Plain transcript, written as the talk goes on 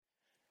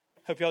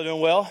Hope y'all doing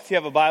well. If you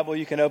have a Bible,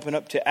 you can open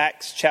up to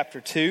Acts chapter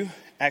 2.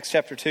 Acts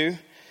chapter 2.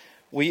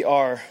 We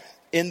are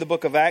in the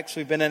book of Acts.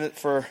 We've been in it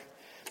for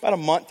about a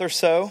month or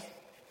so.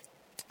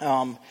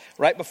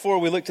 Right before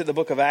we looked at the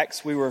book of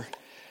Acts, we were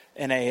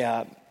in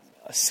a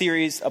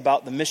series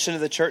about the mission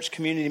of the church,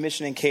 community,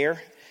 mission, and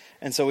care.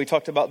 And so we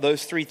talked about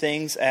those three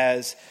things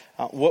as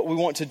what we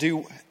want to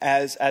do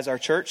as our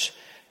church.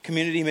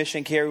 Community, mission,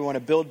 and care. We want to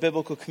build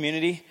biblical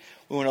community.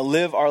 We want to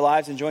live our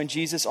lives and join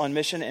Jesus on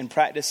mission and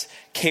practice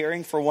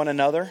caring for one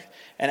another.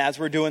 And as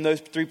we're doing those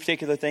three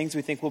particular things,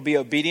 we think we'll be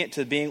obedient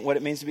to being what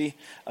it means to be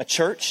a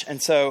church. And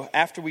so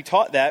after we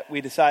taught that, we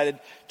decided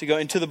to go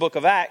into the book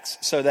of Acts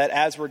so that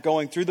as we're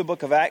going through the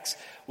book of Acts,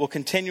 we'll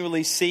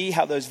continually see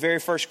how those very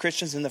first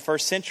Christians in the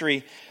first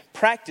century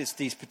practiced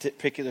these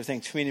particular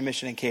things, community,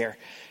 mission, and care.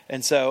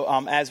 And so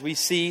as we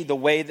see the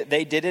way that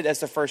they did it as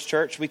the first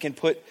church, we can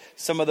put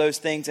some of those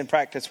things in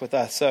practice with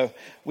us. So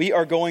we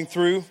are going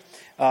through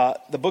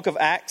the book of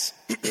Acts,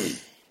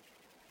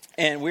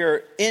 and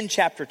we're in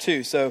chapter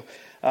 2. So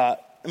I'm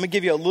going to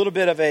give you a little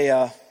bit of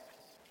a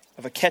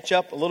catch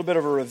up, a little bit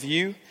of a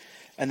review,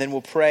 and then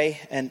we'll pray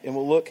and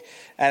we'll look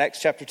at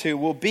Acts chapter 2.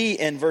 We'll be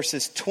in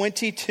verses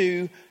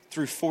 22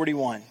 through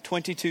 41.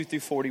 22 through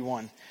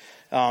 41.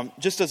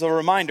 Just as a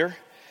reminder,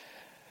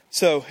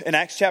 so in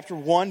Acts chapter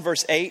 1,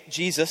 verse 8,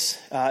 Jesus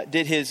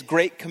did his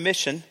great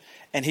commission,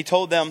 and he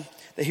told them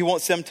that he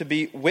wants them to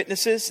be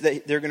witnesses,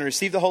 that they're going to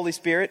receive the Holy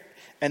Spirit,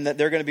 and that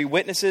they're going to be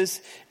witnesses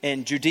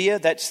in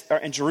Judea, or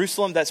in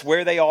Jerusalem, that's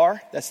where they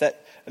are, that's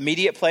that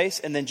immediate place,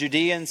 and then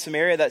Judea and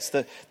Samaria, that's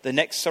the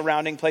next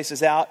surrounding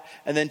places out,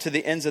 and then to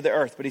the ends of the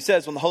earth. But he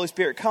says when the Holy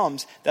Spirit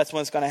comes, that's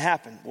when it's going to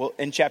happen. Well,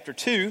 in chapter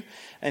 2,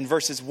 and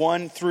verses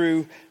 1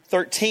 through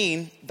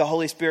 13, the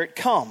Holy Spirit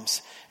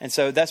comes. And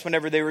so that's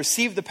whenever they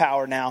receive the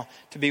power now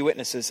to be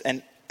witnesses.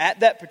 And at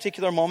that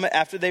particular moment,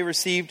 after they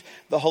received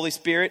the Holy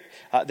Spirit,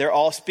 they're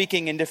all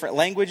speaking in different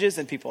languages,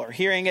 and people are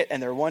hearing it,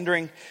 and they're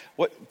wondering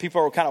what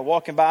people are kind of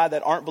walking by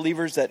that aren't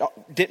believers, that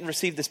didn't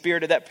receive the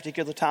Spirit at that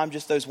particular time.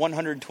 Just those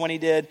 120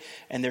 did,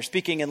 and they're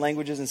speaking in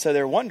languages, and so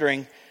they're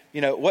wondering,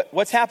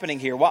 what's happening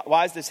here?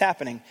 Why is this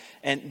happening?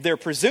 And they're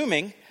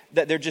presuming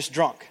that they're just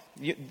drunk.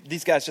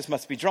 These guys just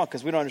must be drunk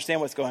because we don't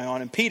understand what's going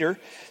on. And Peter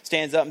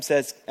stands up and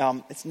says,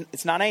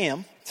 it's 9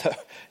 a.m., so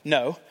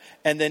no.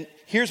 And then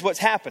here's what's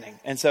happening.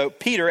 And so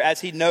Peter, as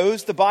he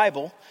knows the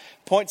Bible,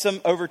 points them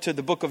over to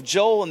the book of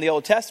Joel in the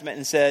Old Testament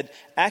and said,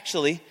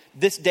 actually,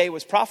 this day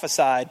was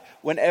prophesied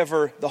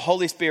whenever the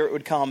Holy Spirit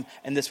would come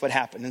and this would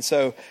happen. And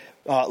so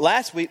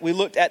last week, we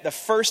looked at the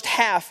first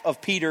half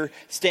of Peter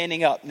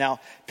standing up. Now,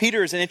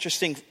 Peter is an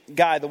interesting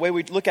guy. The way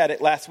we look at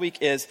it last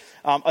week is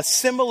a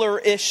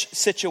similar-ish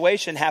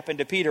situation happened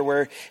to Peter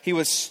where he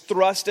was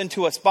thrust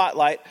into a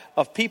spotlight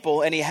of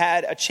people and he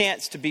had a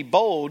chance to be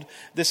bold.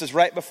 This is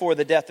right before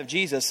the death of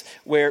Jesus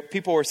where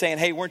people were saying,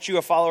 hey, weren't you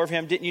a follower of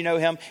him? Didn't you know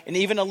him? And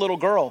even a little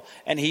girl.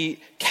 And he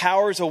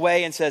cowers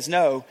away and says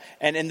no.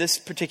 And in this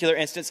particular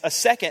instance, a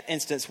second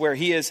instance where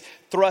he is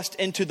thrust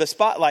into the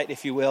spotlight,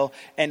 if you will.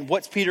 And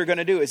what's Peter going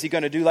to do? Is he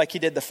going to do like he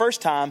did the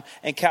first time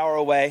and cower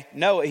away?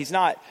 No, he's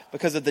not,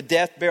 because of the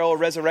death, burial,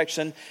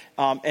 resurrection,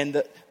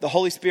 and the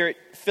Holy Spirit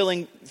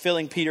filling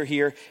Peter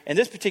here. And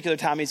this particular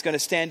time, he's going to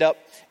stand up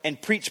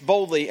and preach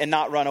boldly and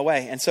not run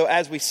away. And so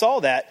as we saw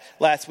that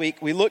last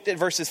week, we looked at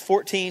verses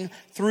 14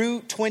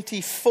 through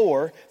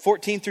 24,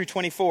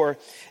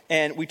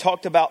 and we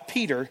talked about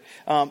Peter,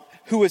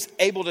 who was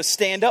able to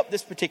stand up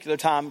this particular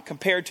time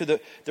compared to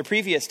the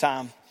previous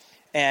time.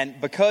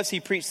 And because he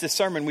preached this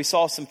sermon, we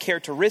saw some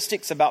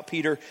characteristics about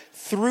Peter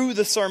through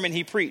the sermon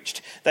he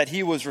preached. That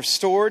he was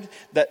restored,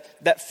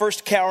 that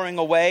first cowering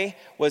away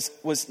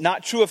was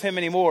not true of him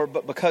anymore,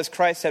 but because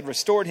Christ had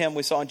restored him,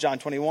 we saw in John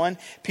 21,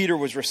 Peter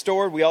was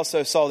restored. We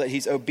also saw that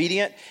he's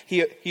obedient.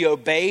 He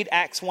obeyed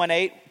Acts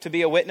 1:8 to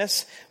be a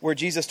witness, where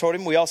Jesus told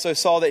him. We also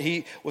saw that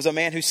he was a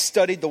man who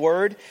studied the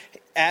word.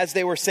 As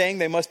they were saying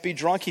they must be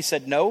drunk, he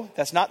said, no,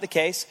 that's not the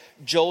case.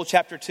 Joel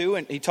chapter 2,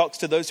 and he talks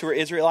to those who are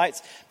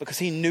Israelites because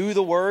he knew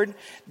the word,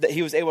 that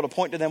he was able to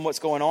point to them what's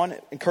going on,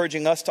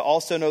 encouraging us to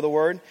also know the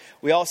word.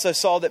 We also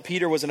saw that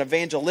Peter was an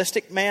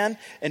evangelistic man.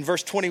 In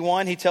verse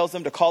 21, he tells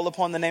them to call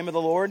upon the name of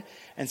the Lord.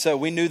 And so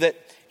we knew that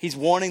he's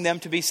wanting them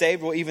to be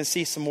saved. We'll even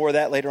see some more of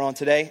that later on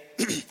today.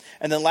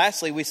 And then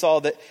lastly, we saw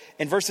that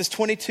in verses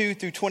 22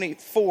 through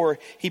 24,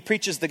 he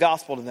preaches the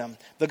gospel to them.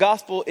 The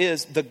gospel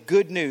is the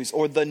good news,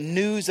 or the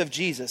news of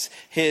Jesus.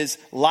 His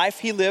life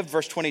he lived,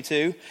 verse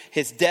 22.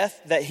 His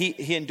death that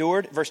he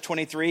endured, verse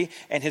 23.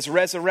 And his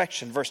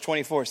resurrection, verse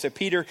 24. So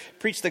Peter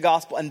preached the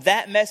gospel, and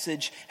that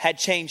message had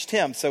changed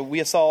him. So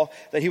we saw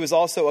that he was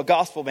also a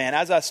gospel man.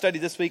 As I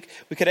studied this week,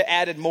 we could have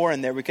added more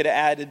in there. We could have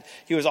added,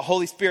 he was a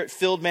Holy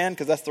Spirit-filled man,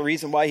 because that's the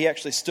reason why he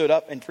actually stood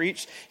up and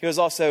preached. He was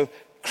also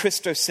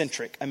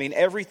Christocentric. I mean,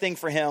 everything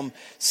for him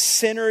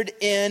centered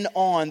in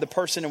on the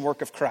person and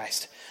work of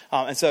Christ.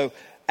 And so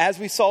as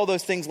we saw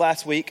those things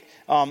last week,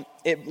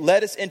 it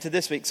led us into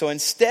this week. So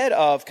instead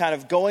of kind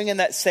of going in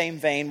that same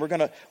vein, we're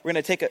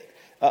gonna take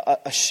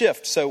a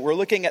shift. So we're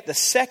looking at the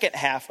second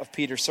half of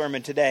Peter's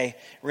sermon today.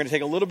 We're going to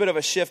take a little bit of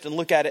a shift and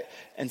look at it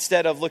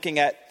instead of looking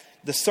at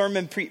the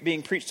sermon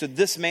being preached to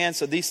this man,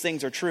 so these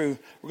things are true.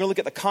 We're going to look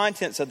at the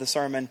contents of the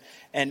sermon.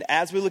 And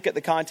as we look at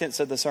the contents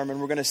of the sermon,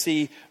 we're going to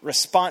see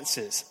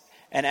responses.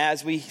 And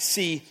as we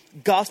see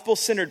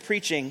gospel-centered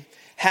preaching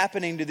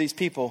happening to these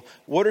people,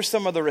 what are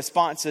some of the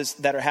responses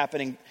that are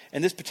happening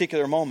in this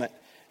particular moment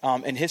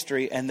in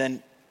history? And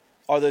then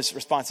are those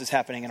responses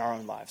happening in our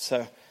own lives?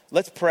 So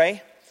let's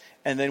pray,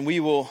 and then we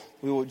will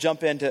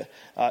jump into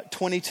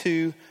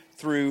 22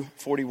 through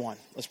 41.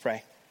 Let's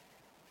pray.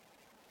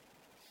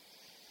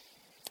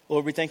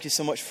 Lord, we thank you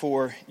so much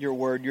for your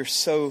word. You're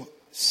so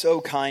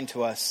kind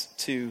to us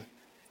to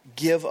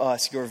give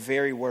us your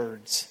very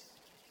words.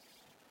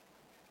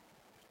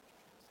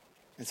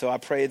 And so I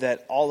pray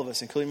that all of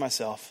us, including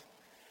myself,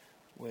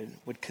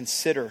 would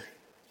consider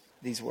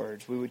these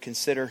words. We would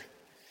consider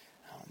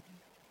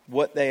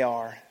what they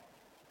are,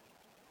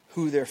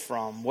 who they're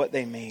from, what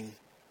they mean.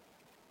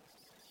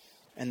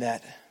 And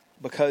that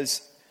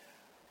because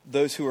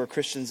those who are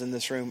Christians in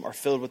this room are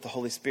filled with the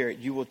Holy Spirit,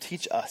 you will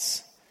teach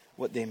us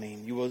what they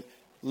mean. You will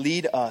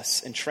lead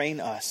us and train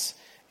us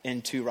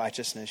into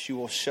righteousness. You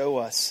will show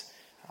us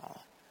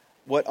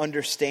what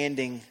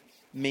understanding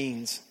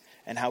means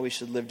and how we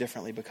should live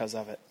differently because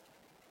of it.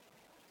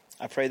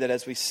 I pray that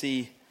as we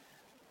see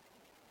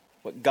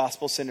what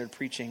gospel-centered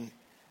preaching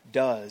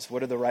does,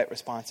 what are the right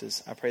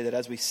responses, I pray that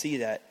as we see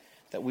that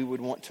we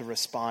would want to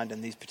respond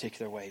in these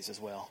particular ways as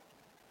well.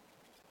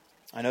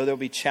 I know there will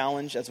be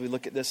challenge as we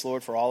look at this,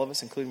 Lord, for all of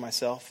us, including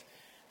myself.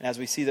 And as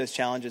we see those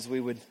challenges, we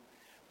would,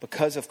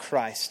 because of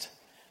Christ,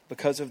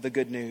 because of the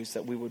good news,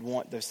 that we would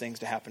want those things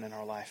to happen in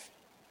our life.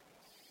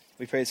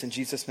 We pray this in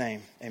Jesus'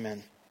 name.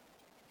 Amen.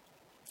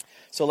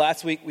 So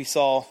last week we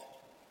saw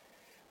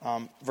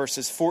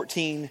verses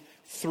 14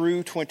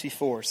 through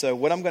 24. So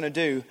what I'm going to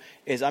do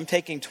is I'm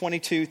taking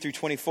 22 through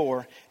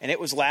 24, and it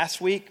was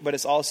last week, but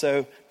it's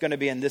also going to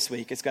be in this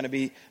week. It's going to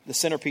be the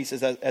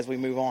centerpieces as we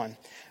move on.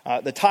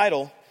 The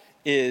title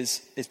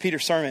is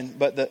Peter's sermon,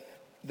 but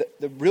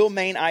the real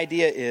main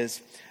idea is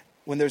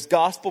when there's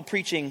gospel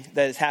preaching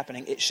that is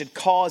happening, it should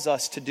cause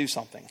us to do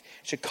something. It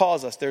should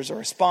cause us. There's a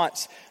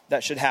response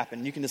that should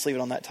happen. You can just leave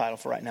it on that title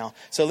for right now.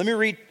 So let me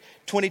read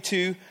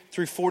 22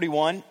 through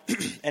 41,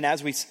 and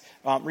as we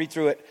read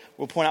through it,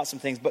 we'll point out some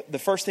things. But the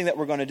first thing that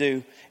we're going to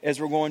do is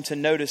we're going to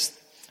notice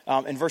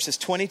in verses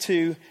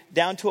 22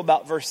 down to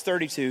about verse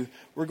 32,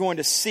 we're going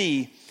to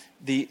see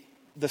the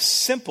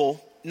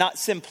simple, not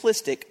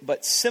simplistic,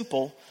 but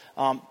simple,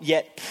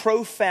 yet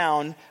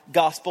profound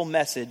gospel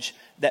message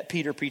that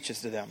Peter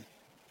preaches to them.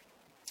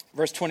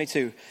 Verse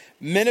 22,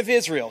 men of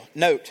Israel,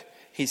 note,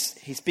 he's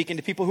speaking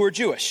to people who are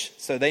Jewish,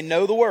 so they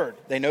know the word,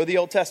 they know the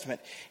Old Testament.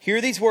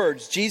 Hear these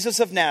words, Jesus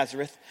of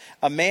Nazareth,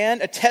 a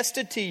man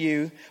attested to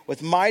you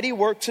with mighty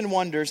works and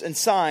wonders and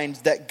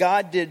signs that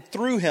God did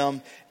through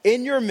him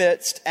in your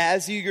midst,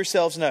 as you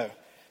yourselves know.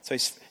 So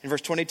in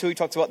verse 22, he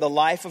talks about the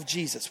life of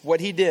Jesus,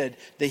 what he did,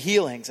 the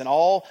healings, and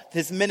all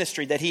his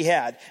ministry that he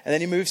had. And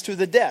then he moves to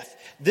the death.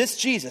 This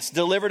Jesus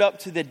delivered up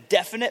to the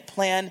definite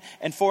plan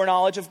and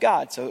foreknowledge of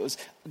God. So it was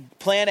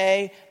plan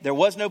A. There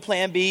was no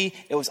plan B.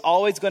 It was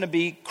always going to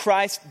be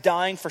Christ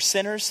dying for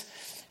sinners.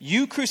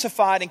 You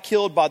crucified and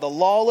killed by the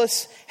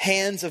lawless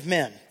hands of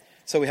men.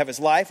 So we have his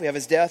life, we have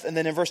his death. And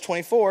then in verse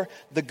 24,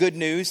 the good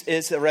news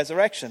is the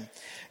resurrection.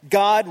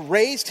 God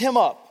raised him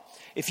up.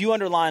 If you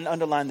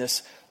underline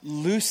this,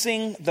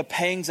 loosing the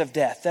pangs of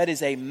death. That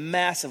is a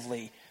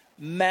massively,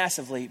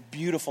 massively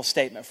beautiful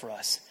statement for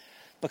us.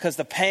 Because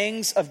the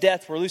pangs of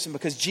death were loosened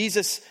because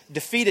Jesus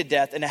defeated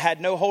death and it had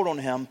no hold on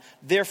him.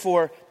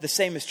 Therefore, the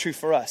same is true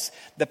for us.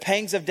 The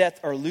pangs of death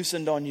are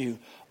loosened on you.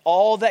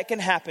 All that can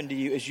happen to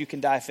you is you can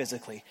die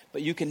physically,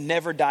 but you can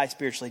never die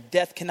spiritually.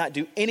 Death cannot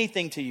do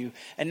anything to you.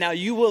 And now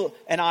you will,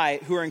 and I,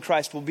 who are in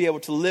Christ, will be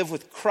able to live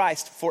with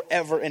Christ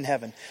forever in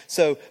heaven.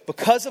 So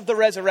because of the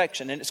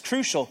resurrection, and it's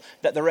crucial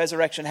that the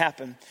resurrection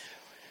happen,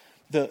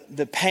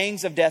 the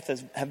pangs of death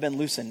have been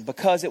loosened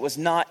because it was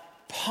not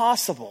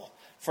possible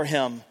for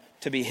him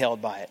to be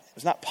held by it. It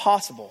was not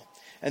possible.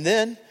 And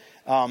then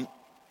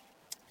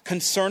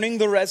concerning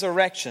the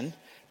resurrection,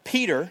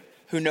 Peter,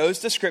 who knows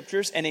the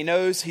scriptures, and he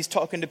knows he's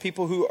talking to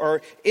people who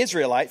are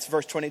Israelites,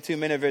 verse 22,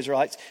 men of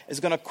Israelites, is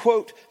going to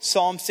quote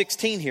Psalm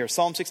 16 here.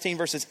 Psalm 16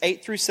 verses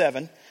 8 through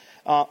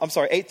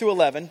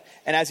 11.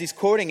 And as he's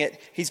quoting it,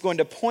 he's going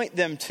to point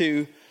them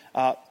to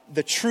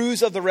the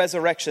truths of the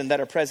resurrection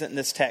that are present in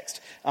this text.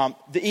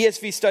 The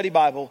ESV Study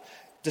Bible,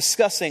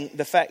 discussing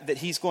the fact that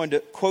he's going to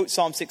quote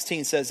Psalm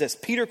 16, says this.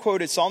 Peter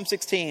quoted Psalm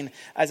 16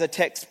 as a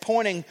text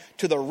pointing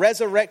to the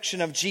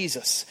resurrection of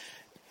Jesus.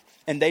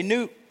 And they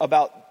knew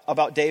about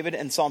David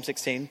in Psalm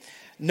 16,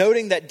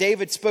 noting that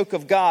David spoke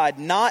of God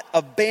not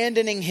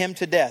abandoning him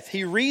to death.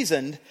 Peter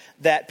reasoned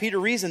that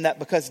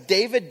because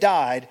David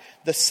died,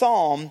 the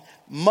psalm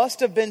must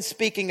have been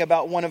speaking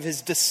about one of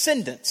his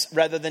descendants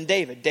rather than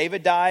David.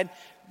 David died,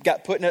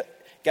 got put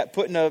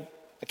in a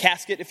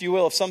casket, if you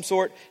will, of some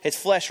sort. His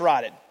flesh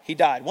rotted. He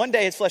died. One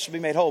day his flesh will be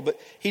made whole, but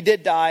he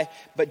did die.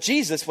 But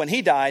Jesus, when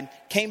he died,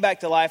 came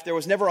back to life. There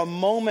was never a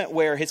moment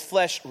where his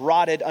flesh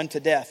rotted unto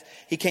death.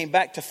 He came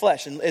back to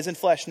flesh and is in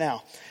flesh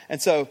now.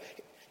 And so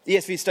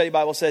ESV Study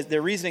Bible says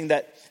they're reasoning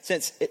that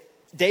since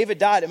David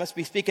died, it must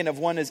be speaking of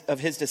one of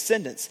his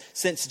descendants.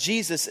 Since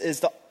Jesus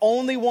is the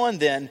only one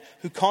then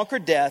who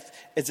conquered death,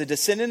 is a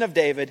descendant of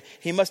David,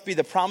 he must be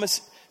the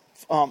promised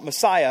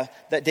Messiah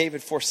that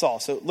David foresaw.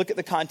 So look at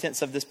the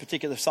contents of this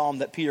particular psalm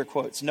that Peter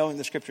quotes, knowing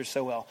the scriptures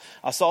so well.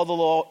 I saw the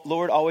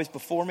Lord always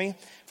before me,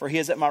 for he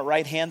is at my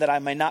right hand that I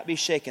may not be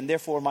shaken.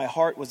 Therefore my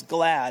heart was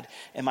glad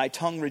and my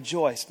tongue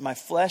rejoiced. My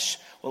flesh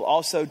will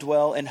also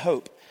dwell in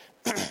hope.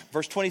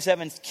 Verse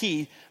 27 is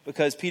key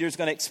because Peter's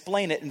going to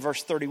explain it in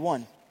verse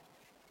 31.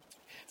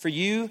 For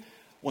you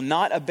will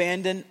not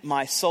abandon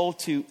my soul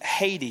to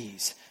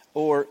Hades,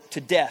 or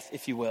to death,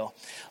 if you will,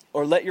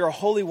 or let your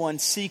Holy One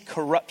see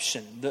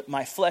corruption, that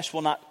my flesh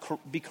will not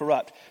be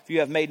corrupt. For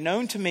you have made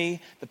known to me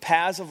the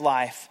paths of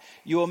life.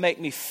 You will make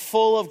me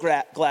full of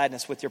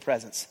gladness with your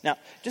presence. Now,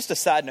 just a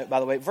side note, by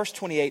the way, verse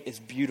 28 is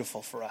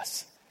beautiful for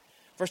us.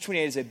 Verse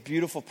 28 is a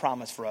beautiful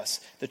promise for us.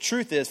 The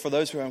truth is, for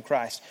those who are in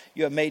Christ,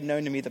 you have made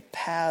known to me the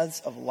paths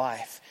of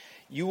life.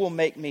 You will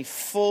make me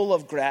full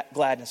of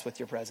gladness with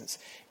your presence.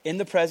 In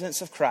the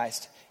presence of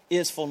Christ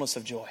is fullness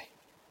of joy.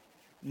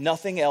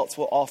 Nothing else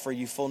will offer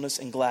you fullness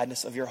and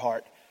gladness of your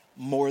heart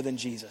more than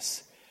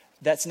Jesus.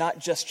 That's not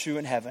just true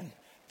in heaven,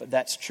 but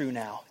that's true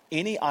now.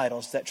 Any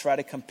idols that try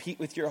to compete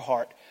with your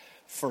heart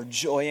for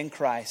joy in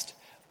Christ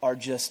are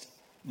just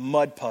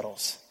mud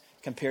puddles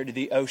compared to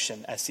the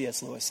ocean, as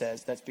C.S. Lewis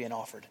says, that's being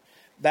offered.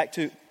 Back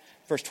to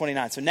verse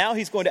 29. So now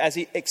he's going to, as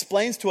he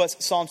explains to us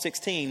Psalm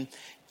 16,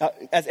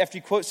 after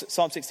he quotes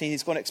Psalm 16,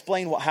 he's going to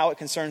explain how it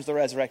concerns the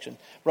resurrection.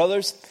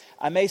 Brothers,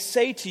 I may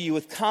say to you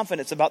with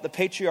confidence about the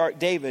patriarch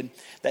David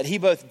that he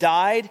both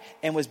died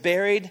and was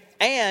buried,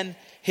 and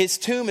his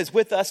tomb is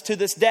with us to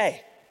this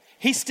day.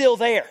 He's still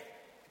there.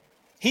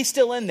 He's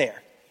still in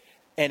there.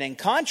 And in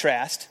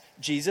contrast,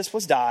 Jesus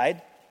was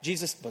died.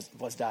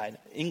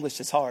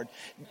 English is hard.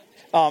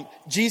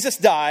 Jesus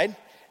died.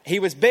 He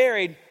was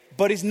buried,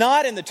 but he's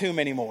not in the tomb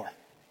anymore.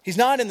 He's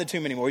not in the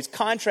tomb anymore. He's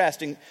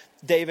contrasting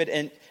David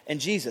and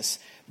Jesus.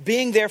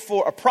 Being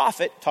therefore a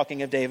prophet,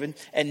 talking of David,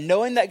 and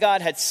knowing that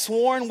God had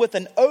sworn with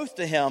an oath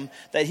to him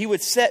that he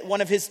would set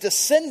one of his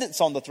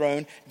descendants on the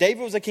throne.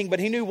 David was a king, but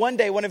he knew one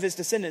day one of his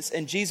descendants,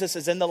 and Jesus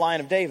is in the line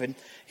of David,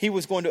 he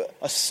was going to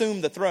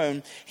assume the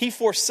throne. He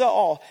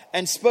foresaw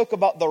and spoke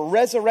about the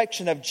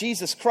resurrection of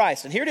Jesus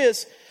Christ. And here it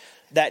is,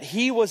 that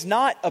he was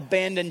not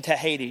abandoned to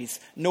Hades,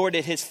 nor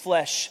did his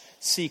flesh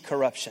see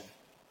corruption.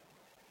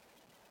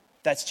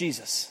 That's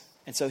Jesus.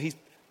 And so he's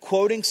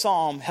quoting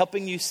Psalm,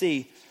 helping you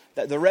see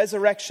that the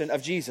resurrection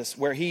of Jesus,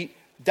 where he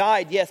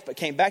died, yes, but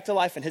came back to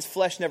life and his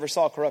flesh never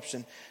saw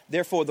corruption.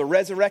 Therefore, the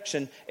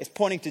resurrection is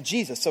pointing to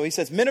Jesus. So he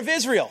says, men of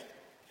Israel,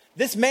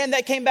 this man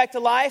that came back to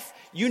life,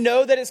 you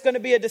know that it's going to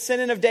be a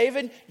descendant of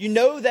David. You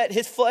know that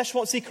his flesh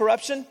won't see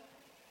corruption.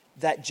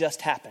 That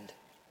just happened.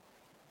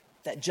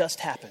 That just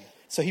happened.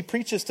 So he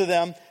preaches to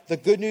them the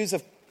good news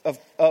of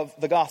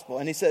the gospel.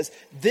 And he says,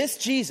 this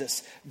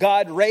Jesus,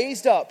 God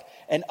raised up.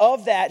 And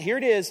of that, here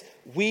it is,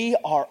 we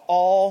are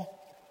all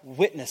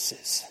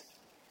witnesses.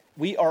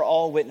 We are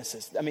all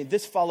witnesses. I mean,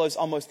 this follows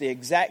almost the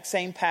exact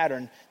same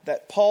pattern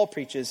that Paul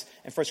preaches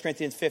in 1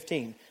 Corinthians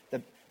 15.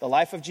 The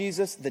life of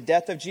Jesus, the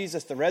death of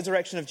Jesus, the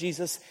resurrection of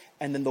Jesus,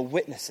 and then the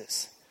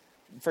witnesses.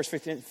 1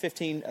 Corinthians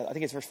 15, I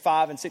think it's verse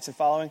 5 and 6 and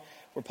following,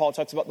 where Paul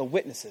talks about the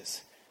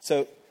witnesses.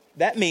 So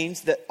that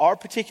means that our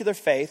particular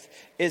faith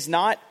is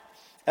not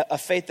a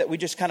faith that we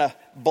just kind of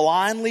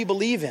blindly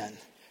believe in.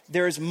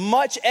 There is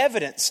much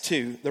evidence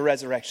to the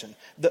resurrection.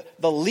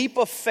 The leap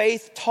of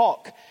faith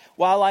talk,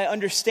 while I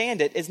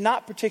understand it, is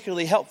not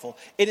particularly helpful.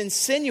 It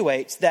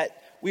insinuates that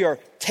we are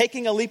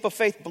taking a leap of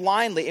faith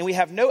blindly and we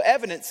have no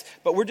evidence,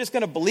 but we're just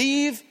going to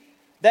believe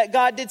that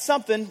God did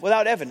something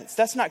without evidence.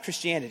 That's not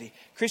Christianity.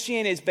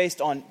 Christianity is based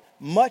on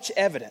much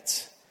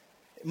evidence.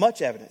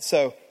 Much evidence.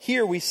 So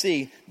here we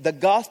see the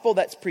gospel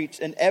that's preached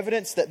and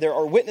evidence that there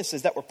are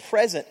witnesses that were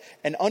present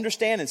and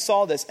understand and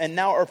saw this and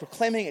now are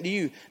proclaiming it to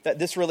you that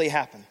this really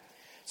happened.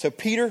 So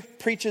Peter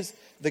preaches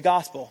the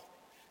gospel.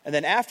 And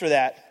then after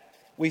that,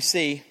 we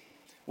see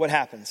what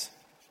happens.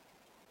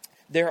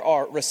 There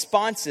are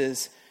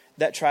responses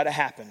that try to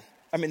happen.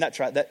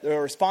 There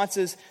are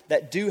responses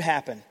that do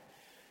happen.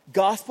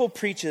 Gospel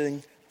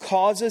preaching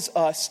causes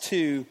us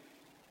to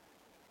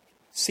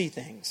see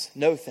things,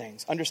 know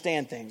things,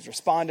 understand things,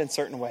 respond in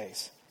certain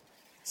ways.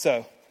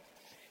 So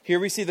here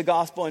we see the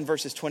gospel in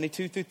verses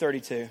 22 through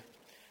 32.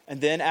 And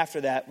then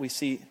after that, we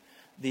see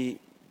the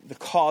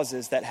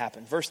causes that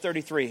happen. Verse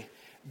 33,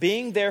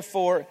 being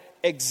therefore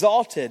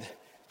exalted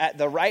at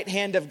the right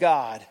hand of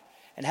God,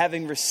 and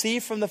having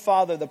received from the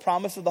Father the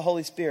promise of the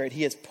Holy Spirit,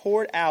 he has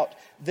poured out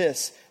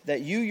this,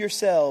 that you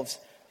yourselves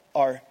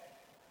are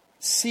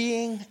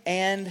seeing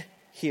and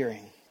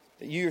hearing.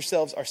 That you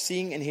yourselves are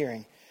seeing and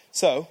hearing.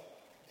 So,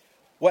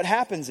 what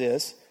happens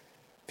is,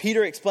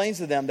 Peter explains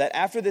to them that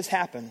after this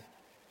happened,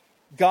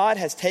 God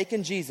has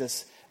taken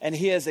Jesus and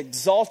he has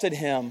exalted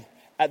him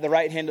at the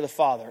right hand of the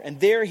Father. And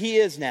there he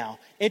is now,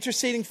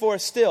 interceding for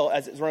us still,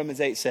 as Romans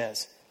 8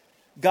 says.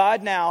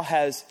 God now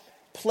has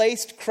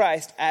placed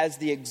Christ as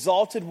the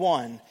exalted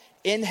one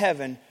in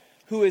heaven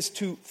who is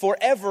to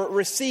forever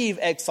receive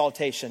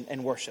exaltation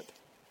and worship.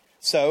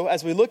 So,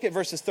 as we look at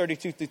verses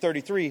 32 through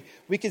 33,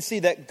 we can see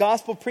that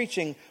gospel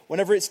preaching,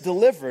 whenever it's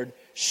delivered,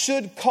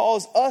 should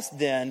cause us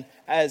then,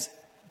 as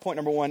point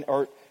number one,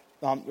 or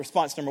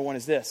response number one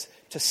is this,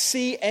 to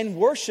see and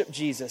worship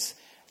Jesus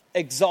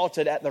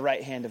exalted at the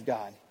right hand of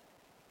God.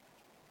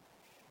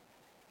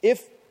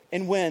 If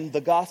and when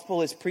the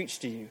gospel is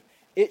preached to you,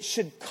 it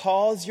should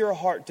cause your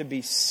heart to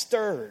be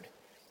stirred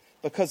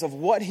because of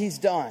what he's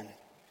done.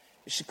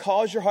 It should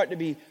cause your heart to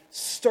be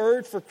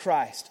stirred for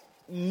Christ,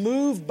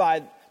 moved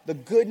by the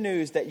good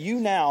news that you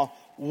now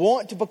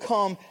want to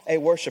become a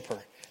worshiper.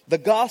 The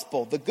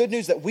gospel, the good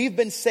news that we've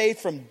been saved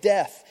from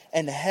death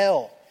and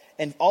hell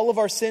and all of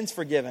our sins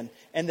forgiven,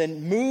 and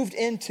then moved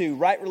into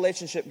right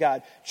relationship with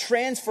God,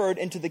 transferred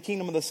into the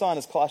kingdom of the Son,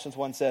 as Colossians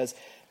 1 says,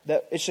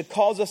 that it should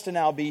cause us to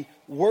now be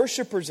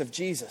worshipers of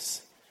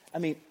Jesus. I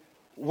mean,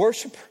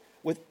 worship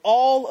with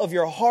all of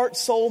your heart,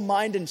 soul,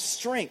 mind, and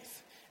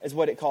strength is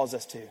what it calls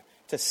us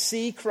to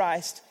see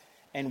Christ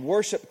and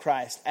worship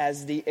Christ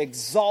as the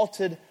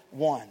exalted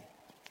one.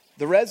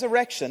 The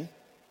resurrection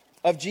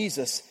of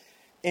Jesus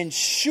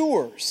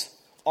ensures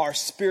our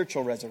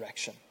spiritual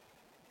resurrection.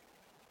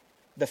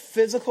 The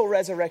physical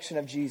resurrection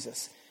of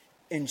Jesus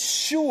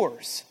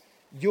ensures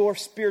your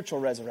spiritual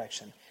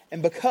resurrection.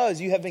 And because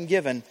you have been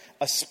given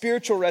a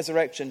spiritual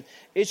resurrection,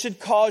 it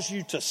should cause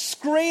you to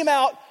scream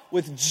out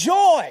with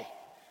joy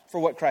for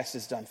what Christ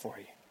has done for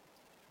you.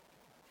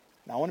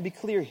 Now, I want to be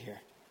clear here.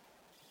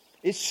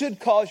 It should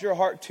cause your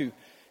heart to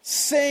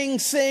sing,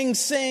 sing,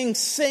 sing,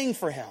 sing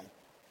for him.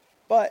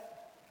 But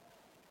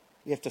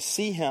you have to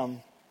see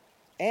him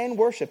and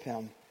worship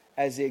him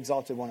as the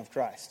exalted one of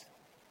Christ.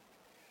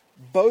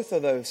 Both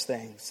of those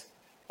things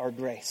are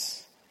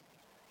grace.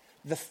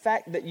 The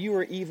fact that you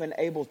are even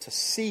able to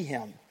see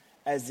him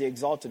as the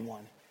exalted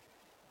one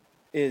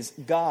is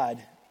God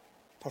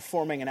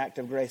performing an act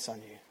of grace on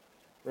you,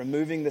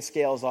 removing the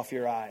scales off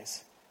your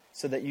eyes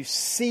so that you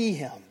see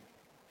him.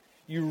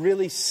 You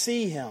really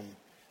see him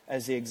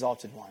as the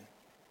exalted one.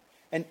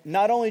 And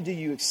not only do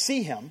you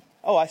see him,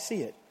 oh, I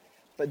see it,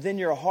 but then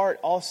your heart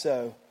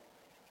also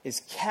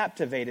is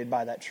captivated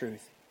by that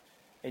truth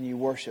and you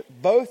worship.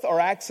 Both are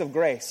acts of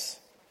grace.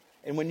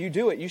 And when you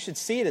do it, you should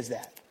see it as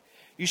that.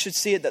 You should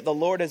see it that the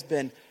Lord has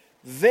been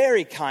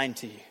very kind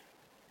to you,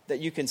 that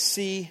you can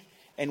see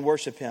and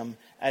worship him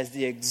as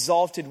the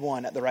exalted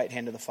one at the right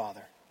hand of the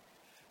Father.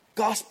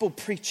 Gospel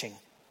preaching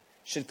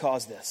should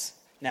cause this.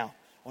 Now,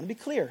 I want to be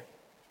clear.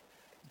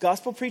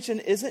 Gospel preaching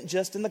isn't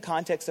just in the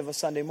context of a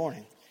Sunday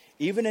morning.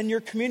 Even in your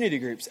community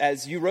groups,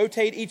 as you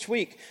rotate each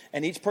week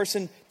and each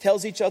person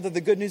tells each other the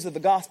good news of the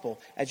gospel,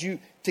 as you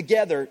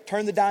together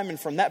turn the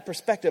diamond from that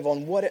perspective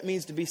on what it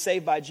means to be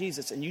saved by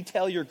Jesus, and you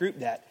tell your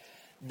group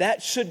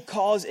that should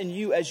cause in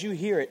you, as you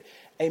hear it,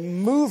 a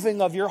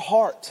moving of your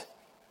heart.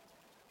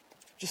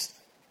 Just,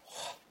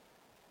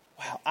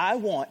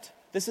 wow,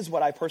 this is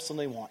what I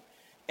personally want.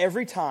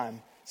 Every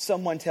time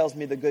someone tells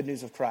me the good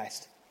news of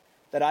Christ,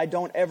 that I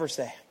don't ever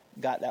say,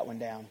 got that one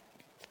down.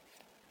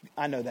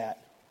 I know that.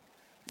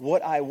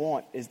 What I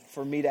want is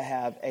for me to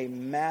have a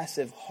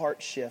massive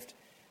heart shift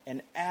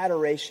and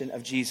adoration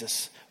of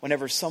Jesus.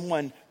 Whenever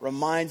someone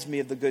reminds me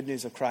of the good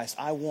news of Christ,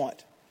 I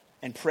want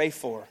and pray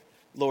for,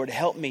 Lord,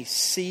 help me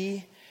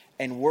see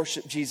and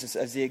worship Jesus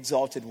as the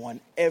exalted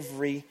one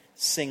every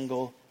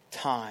single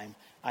time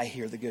I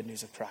hear the good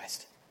news of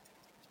Christ.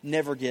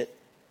 Never get,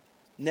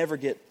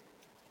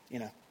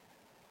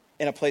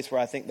 in a place where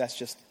I think that's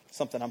just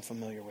something I'm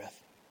familiar with.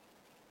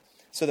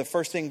 So the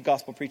first thing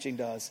gospel preaching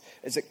does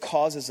is it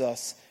causes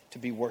us to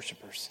be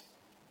worshipers.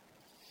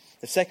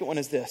 The second one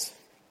is this.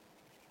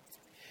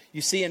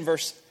 You see in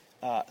verse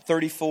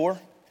 34,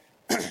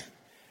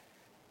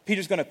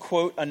 Peter's going to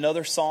quote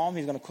another psalm.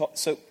 He's going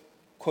to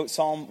quote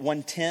Psalm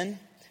 110.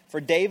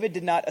 For David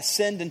did not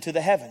ascend into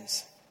the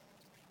heavens.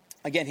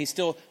 Again, he's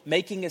still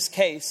making his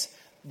case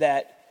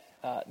that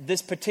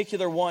this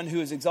particular one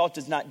who is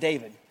exalted is not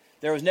David.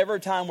 There was never a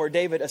time where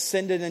David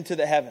ascended into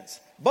the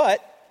heavens.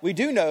 But we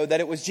do know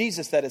that it was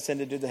Jesus that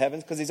ascended to the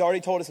heavens because he's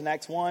already told us in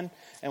Acts 1,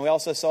 and we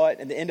also saw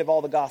it at the end of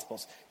all the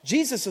Gospels.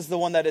 Jesus is the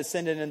one that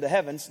ascended into the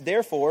heavens.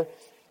 Therefore,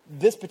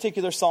 this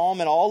particular psalm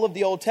and all of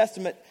the Old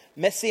Testament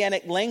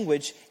messianic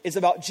language is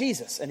about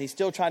Jesus, and he's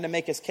still trying to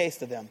make his case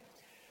to them.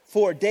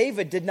 For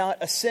David did not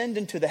ascend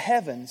into the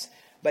heavens,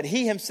 but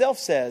he himself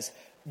says,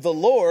 the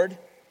Lord,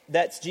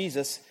 that's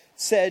Jesus,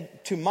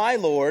 said to my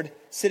Lord,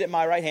 sit at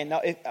my right hand.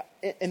 Now,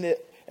 in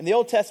the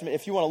Old Testament,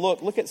 if you want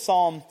to look at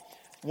Psalm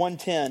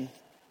 110,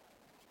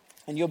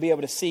 and you'll be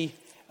able to see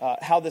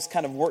how this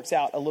kind of works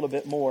out a little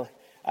bit more.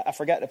 I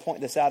forgot to point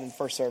this out in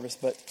first service,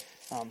 but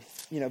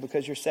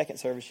because your second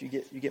service, you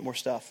get more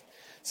stuff.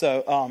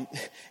 So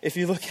if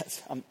you look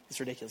at, it's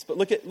ridiculous, but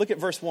look at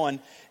verse 1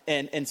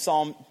 in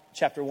Psalm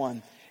chapter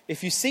 1.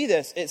 If you see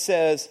this, it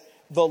says,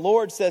 the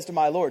Lord says to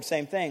my Lord,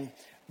 same thing.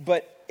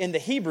 But in the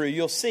Hebrew,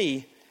 you'll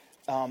see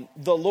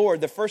the Lord,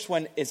 the first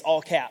one is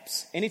all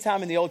caps.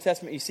 Anytime in the Old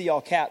Testament you see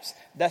all caps,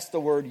 that's the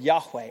word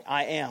Yahweh,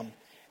 I am.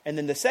 And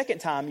then the second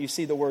time you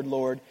see the word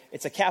Lord,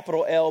 it's a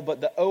capital L,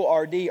 but the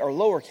O-R-D are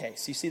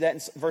lowercase. You see that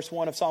in verse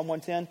 1 of Psalm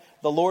 110?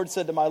 The Lord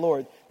said to my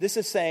Lord. This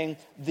is saying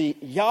the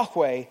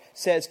Yahweh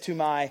says to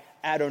my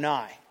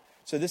Adonai.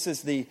 So this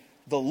is the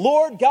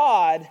Lord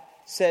God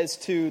says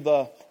to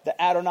the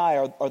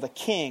Adonai or the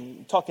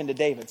king, talking to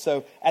David.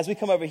 So as we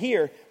come over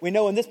here, we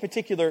know in this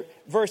particular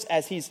verse,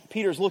 as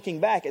Peter's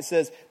looking back, it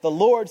says, the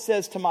Lord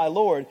says to my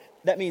Lord.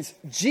 That means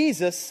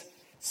Jesus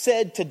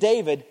said to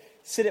David,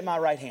 sit at my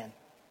right hand.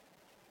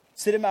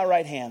 Sit at my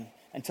right hand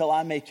until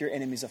I make your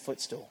enemies a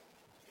footstool.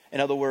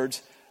 In other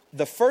words,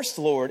 the first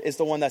Lord is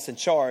the one that's in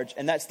charge,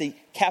 and that's the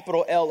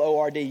capital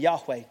L-O-R-D,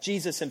 Yahweh,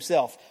 Jesus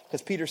himself,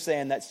 because Peter's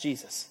saying that's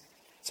Jesus.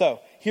 So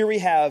here we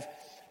have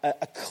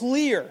a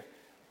clear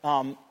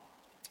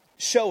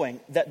showing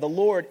that the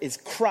Lord is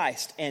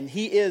Christ, and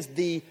he is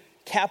the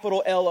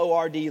capital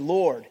L-O-R-D,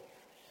 Lord.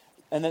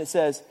 And then it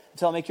says,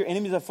 until I make your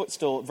enemies a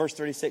footstool, verse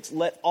 36,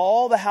 let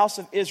all the house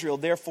of Israel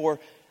therefore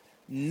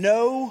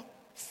know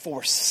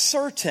for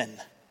certain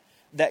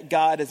that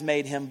God has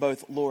made him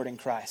both Lord and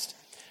Christ.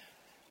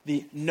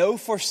 The know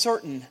for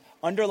certain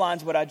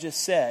underlines what I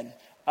just said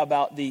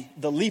about the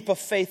leap of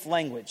faith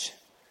language.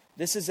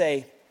 This is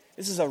a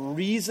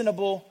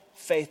reasonable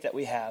faith that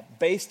we have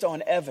based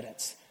on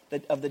evidence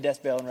of the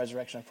death, burial, and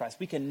resurrection of Christ.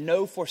 We can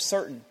know for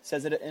certain. It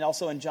says it, and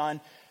also in 1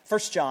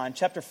 John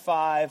chapter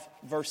 5,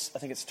 verse, I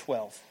think it's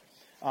 12.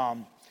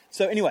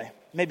 So anyway,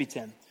 maybe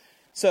 10.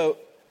 So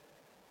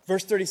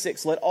verse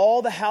 36, let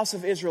all the house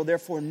of Israel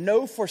therefore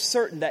know for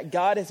certain that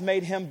God has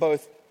made him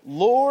both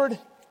Lord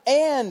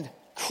and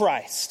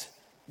Christ.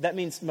 That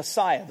means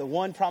Messiah, the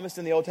one promised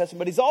in the Old Testament,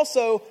 but he's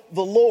also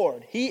the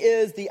Lord. He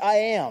is the I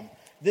am,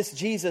 this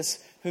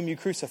Jesus whom you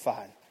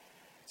crucified.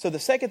 So the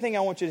second thing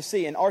I want you to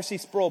see, and R.C.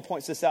 Sproul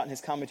points this out in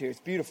his commentary, it's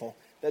beautiful,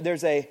 that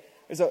there's a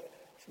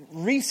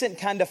recent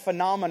kind of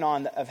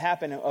phenomenon that have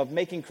happened of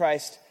making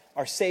Christ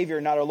our Savior,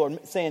 not our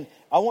Lord, saying,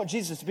 I want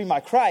Jesus to be my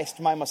Christ,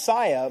 my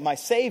Messiah, my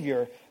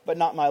Savior, but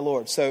not my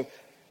Lord. So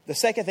the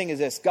second thing is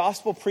this: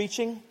 gospel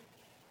preaching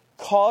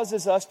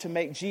causes us to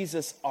make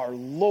Jesus our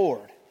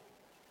Lord.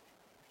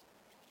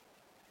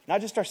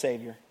 Not just our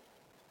Savior,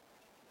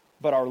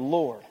 but our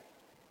Lord.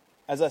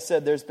 As I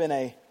said, there's been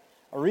a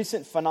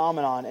recent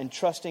phenomenon in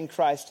trusting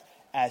Christ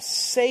as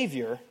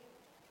Savior,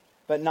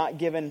 but not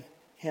giving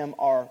him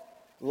our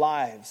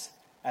lives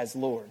as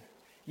Lord.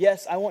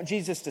 Yes, I want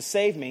Jesus to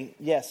save me.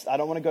 Yes, I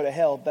don't want to go to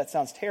hell. That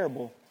sounds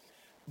terrible.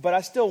 But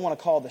I still want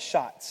to call the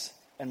shots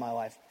in my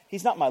life.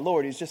 He's not my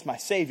Lord. He's just my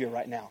Savior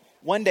right now.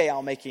 One day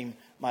I'll make him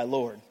my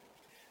Lord.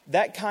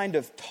 That kind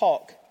of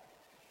talk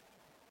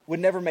would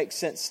never make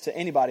sense to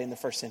anybody in the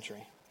first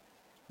century.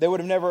 They would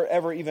have never,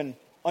 ever even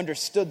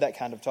understood that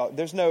kind of talk.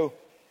 There's no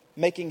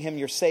making him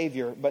your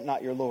Savior, but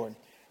not your Lord.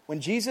 When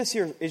Jesus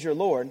is your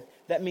Lord,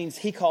 that means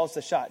he calls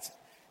the shots.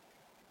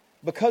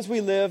 Because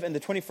we live in the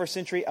 21st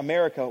century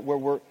America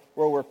where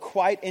we're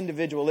quite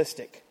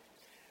individualistic,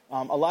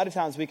 a lot of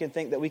times we can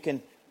think that we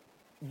can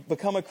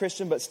become a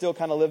Christian but still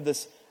kind of live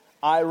this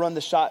I run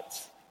the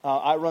shots,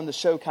 I run the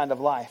show kind of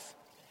life.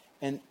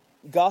 And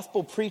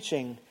gospel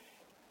preaching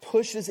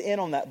pushes in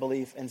on that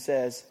belief and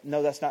says,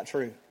 no, that's not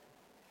true.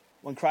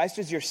 When Christ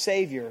is your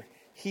Savior,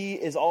 he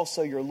is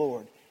also your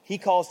Lord. He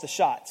calls the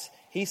shots.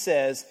 He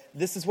says,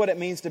 this is what it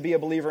means to be a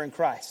believer in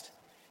Christ.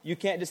 You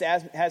can't just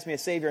ask me a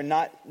Savior and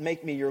not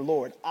make me your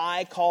Lord.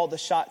 I call the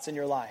shots in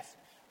your life.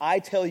 I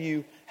tell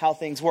you how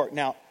things work.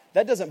 Now,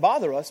 that doesn't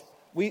bother us.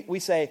 We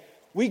say,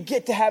 we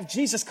get to have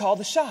Jesus call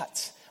the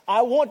shots.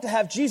 I want to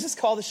have Jesus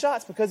call the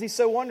shots because he's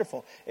so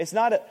wonderful. It's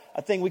not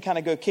a thing we kind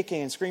of go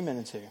kicking and screaming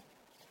into.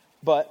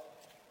 But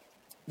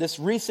this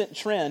recent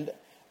trend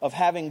of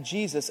having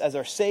Jesus as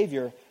our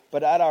Savior,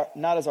 but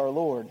not as our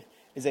Lord,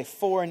 is a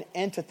foreign,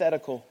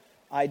 antithetical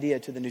idea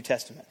to the New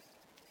Testament.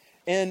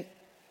 In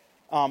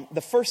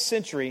the first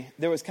century,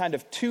 there was kind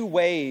of two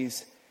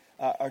ways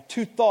or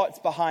two thoughts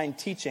behind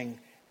teaching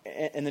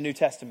in the New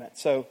Testament.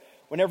 So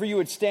whenever you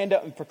would stand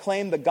up and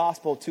proclaim the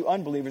gospel to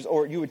unbelievers,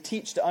 or you would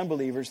teach to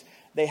unbelievers,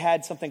 they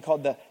had something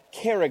called the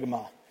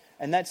kerygma.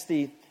 And that's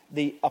the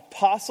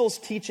apostles'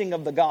 teaching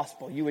of the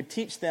gospel. You would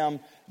teach them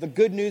the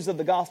good news of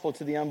the gospel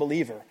to the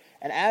unbeliever.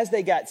 And as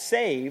they got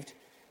saved,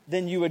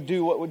 then you would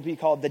do what would be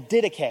called the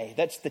didache.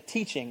 That's the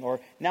teaching.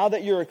 Or now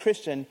that you're a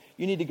Christian,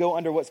 you need to go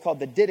under what's called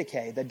the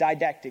didache, the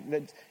didactic.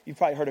 You've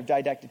probably heard of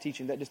didactic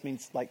teaching. That just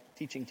means like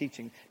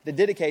teaching. The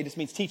didache just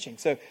means teaching.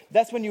 So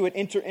that's when you would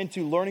enter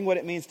into learning what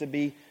it means to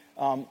be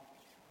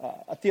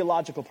a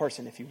theological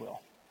person, if you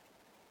will.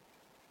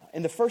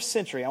 In the first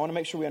century, I want to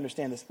make sure we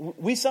understand this.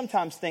 We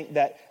sometimes think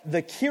that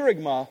the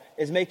kerygma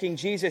is making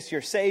Jesus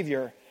your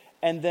Savior,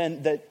 and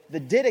then the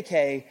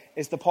didache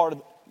is the part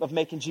of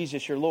making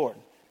Jesus your Lord.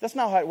 That's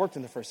not how it worked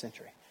in the first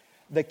century.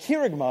 The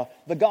kerygma,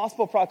 the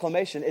gospel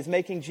proclamation, is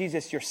making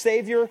Jesus your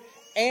Savior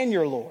and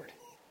your Lord.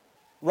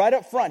 Right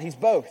up front, he's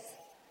both.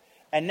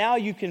 And now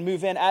you can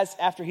move in,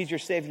 after he's your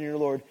Savior and your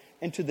Lord,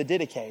 into the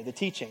didache, the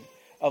teaching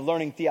of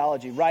learning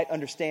theology, right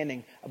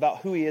understanding about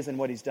who he is and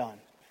what he's done.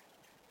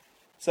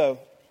 So,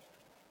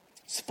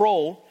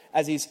 Sproul,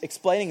 as he's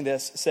explaining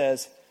this,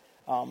 says,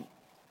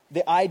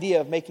 the idea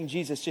of making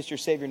Jesus just your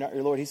Savior, not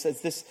your Lord. He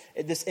says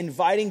this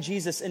inviting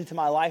Jesus into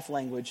my life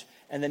language,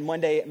 and then one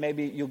day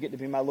maybe you'll get to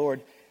be my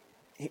Lord.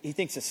 He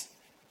thinks this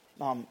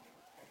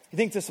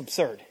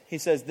absurd. He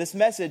says this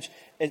message,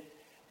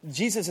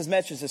 Jesus'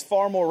 message is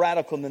far more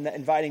radical than the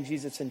inviting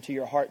Jesus into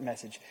your heart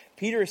message.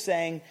 Peter is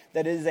saying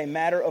that it is a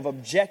matter of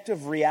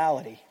objective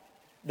reality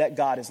that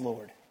God is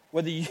Lord.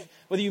 Whether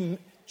you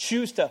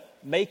choose to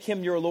make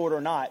him your Lord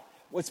or not,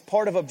 what's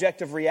part of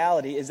objective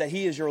reality is that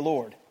he is your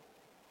Lord.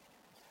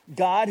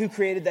 God, who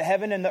created the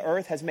heaven and the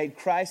earth, has made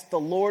Christ the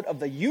Lord of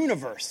the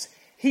universe.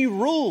 He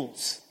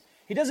rules.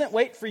 He doesn't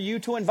wait for you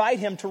to invite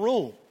him to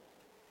rule.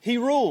 He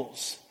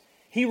rules.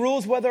 He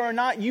rules whether or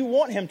not you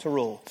want him to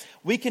rule.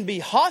 We can be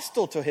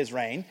hostile to his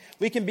reign.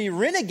 We can be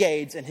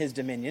renegades in his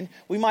dominion.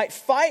 We might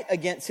fight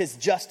against his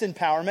just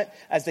empowerment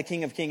as the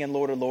King of Kings and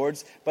Lord of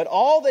Lords. But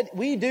all that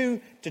we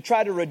do to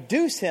try to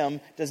reduce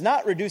him does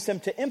not reduce him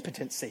to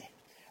impotency.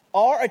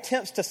 Our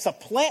attempts to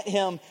supplant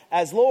him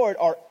as Lord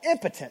are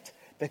impotent,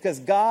 because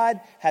God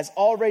has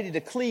already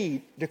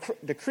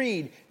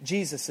decreed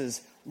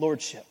Jesus'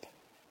 lordship.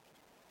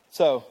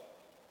 So,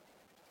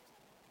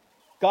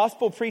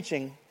 gospel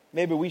preaching,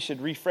 maybe we should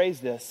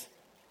rephrase this,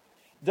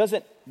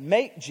 doesn't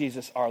make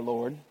Jesus our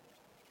Lord.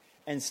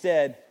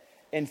 Instead,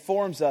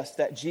 informs us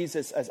that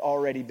Jesus has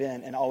already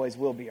been and always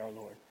will be our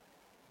Lord.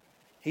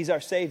 He's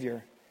our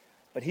Savior,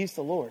 but he's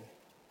the Lord.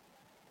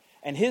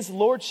 And his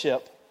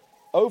lordship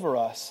over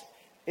us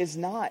is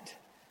not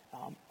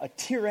a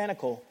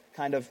tyrannical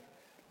kind of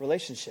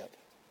relationship.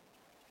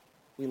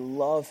 We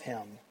love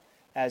him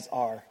as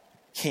our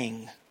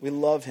king. We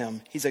love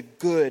him. He's a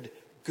good,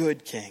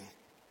 good king.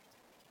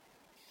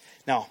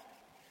 Now,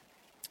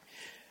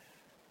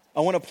 I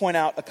want to point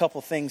out a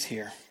couple things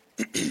here.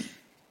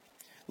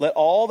 Let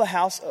all the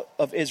house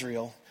of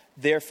Israel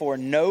therefore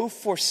know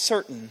for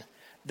certain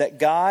that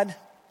God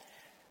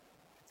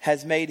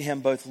has made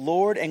him both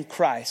Lord and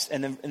Christ.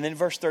 And then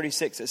verse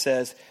 36 it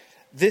says,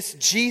 this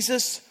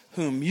Jesus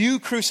whom you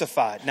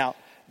crucified. Now,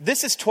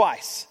 this is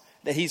twice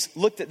that he's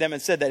looked at them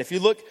and said that. If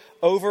you look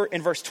over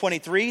in verse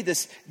 23,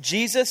 this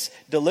Jesus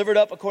delivered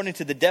up according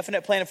to the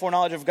definite plan and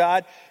foreknowledge of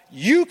God,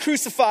 you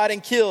crucified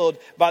and killed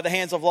by the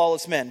hands of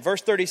lawless men.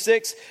 Verse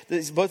 36,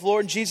 this is both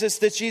Lord and Jesus,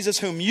 this Jesus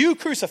whom you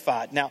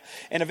crucified. Now,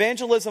 in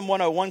Evangelism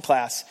 101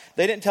 class,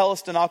 they didn't tell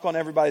us to knock on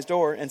everybody's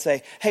door and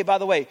say, hey, by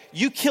the way,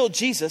 you killed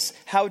Jesus.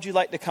 How would you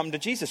like to come to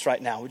Jesus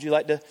right now? Would you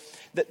like to?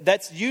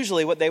 That's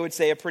usually what they would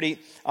say, a pretty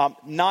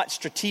not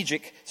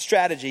strategic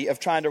strategy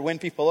of trying to win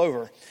people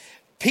over.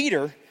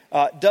 Peter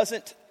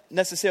doesn't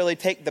necessarily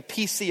take the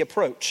PC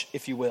approach,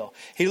 if you will.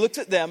 He looks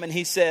at them and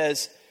he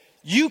says,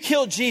 you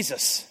killed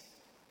Jesus.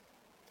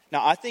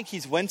 Now, I think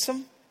he's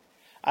winsome.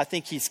 I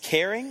think he's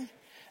caring.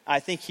 I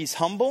think he's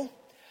humble.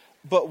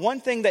 But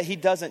one thing that he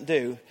doesn't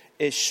do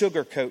is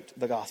sugarcoat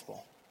the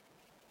gospel.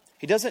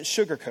 He doesn't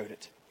sugarcoat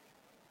it.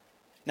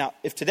 Now,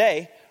 if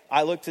today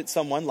I looked at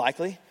someone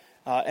likely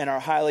in our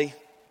highly,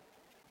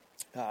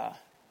 our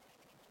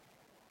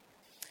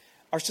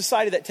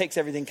society that takes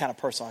everything kind of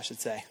personal, I should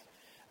say.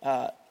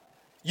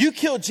 You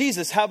killed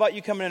Jesus, how about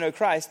you coming to know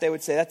Christ? They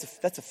would say,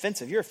 that's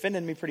offensive. You're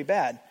offending me pretty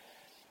bad.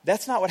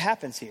 That's not what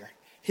happens here.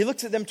 He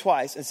looks at them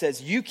twice and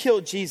says, you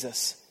killed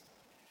Jesus.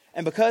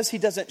 And because he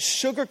doesn't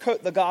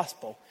sugarcoat the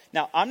gospel.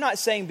 Now, I'm not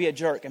saying be a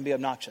jerk and be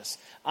obnoxious.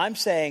 I'm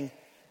saying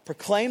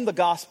proclaim the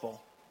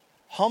gospel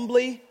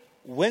humbly,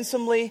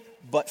 winsomely,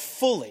 but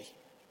fully.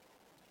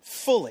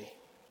 Fully.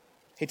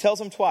 He tells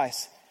them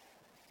twice.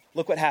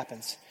 Look what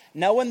happens.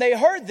 Now, when they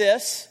heard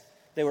this,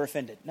 they were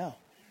offended. No.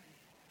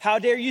 How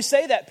dare you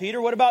say that, Peter?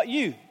 What about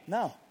you?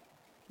 No.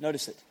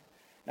 Notice it.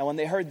 Now, when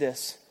they heard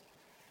this,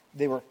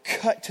 they were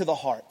cut to the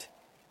heart.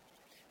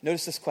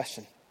 Notice this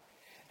question.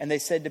 And they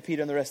said to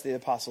Peter and the rest of the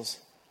apostles,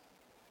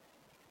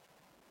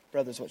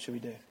 brothers, what should we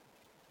do?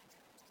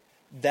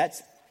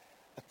 That's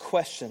a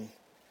question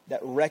that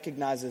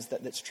recognizes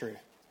that that's true.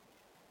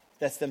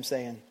 That's them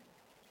saying,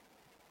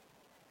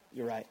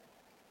 you're right.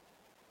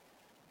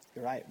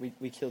 You're right.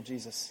 We killed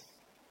Jesus.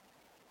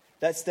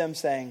 That's them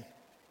saying,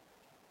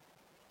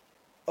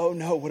 oh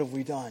no, what have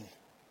we done?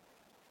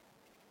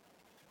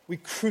 We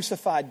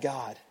crucified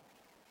God.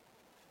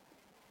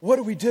 What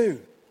do we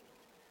do?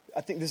 I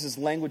think this is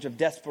language of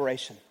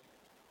desperation.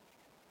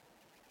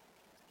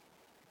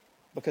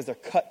 Because they're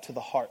cut to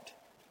the heart.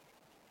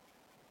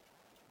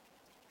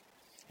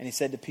 And he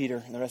said to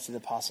Peter and the rest of the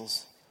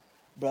apostles,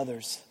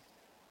 brothers,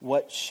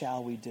 what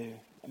shall we do?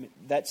 I mean,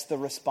 that's the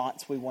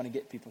response we want to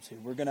get people to.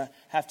 We're going to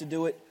have to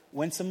do it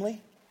winsomely.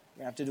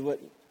 We're going to have to do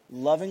it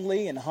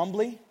lovingly and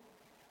humbly.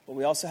 But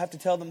we also have to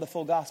tell them the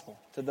full gospel.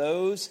 To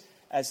those,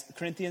 as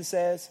Corinthians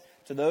says,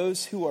 to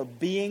those who are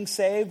being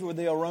saved with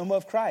the aroma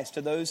of Christ.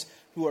 To those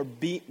who are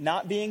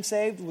not being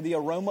saved with the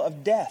aroma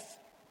of death.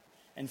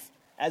 And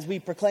as we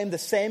proclaim the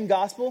same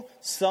gospel,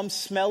 some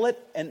smell it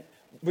and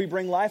we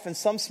bring life, and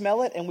some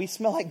smell it and we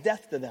smell like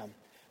death to them.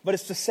 But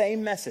it's the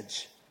same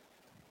message.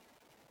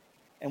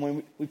 And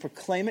when we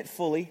proclaim it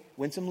fully,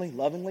 winsomely,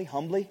 lovingly,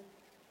 humbly,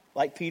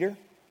 like Peter,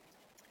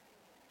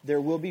 there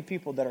will be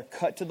people that are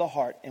cut to the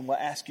heart and will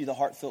ask you the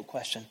heartfelt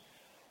question,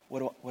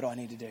 what do I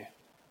need to do?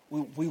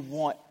 We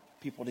want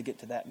people to get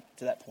to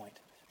that point.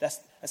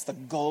 That's the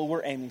goal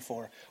we're aiming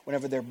for.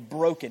 Whenever they're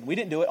broken, we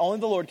didn't do it. Only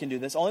the Lord can do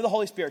this. Only the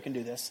Holy Spirit can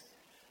do this.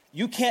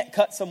 You can't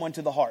cut someone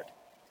to the heart,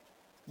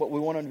 but we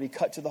want them to be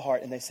cut to the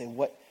heart. And they say,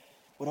 what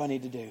do I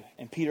need to do?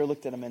 And Peter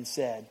looked at them and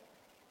said,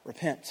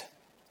 repent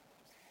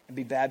and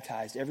be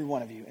baptized, every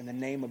one of you, in the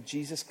name of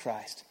Jesus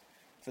Christ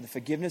for the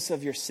forgiveness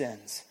of your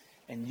sins,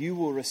 and you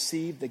will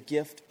receive the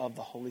gift of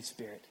the Holy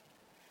Spirit.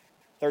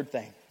 Third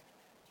thing,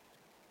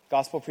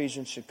 gospel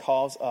preaching should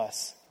cause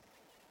us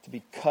to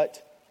be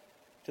cut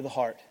to the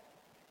heart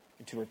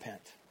and to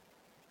repent.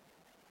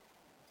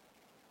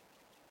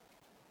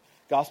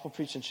 Gospel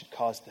preaching should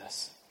cause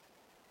this.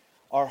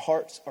 Our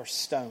hearts are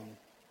stone.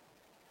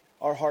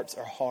 Our hearts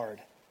are hard.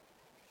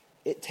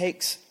 It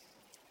takes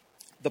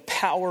the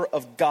power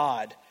of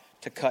God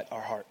to cut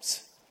our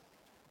hearts.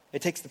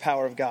 It takes the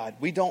power of God.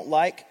 We don't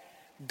like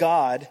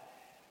God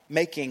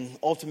making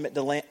ultimate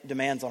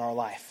demands on our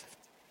life.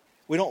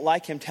 We don't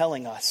like him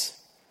telling us,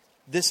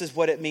 this is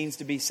what it means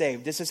to be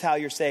saved. This is how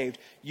you're saved.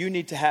 You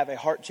need to have a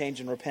heart change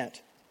and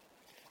repent.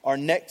 Our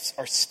necks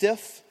are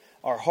stiff.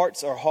 Our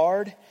hearts are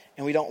hard.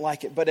 And we don't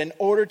like it. But in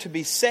order to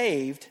be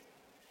saved,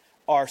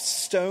 our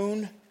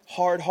stone,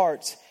 hard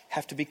hearts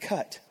have to be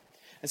cut.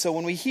 And so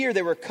when we hear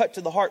they were cut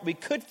to the heart, we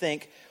could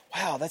think,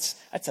 wow, that's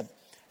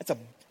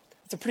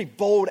a pretty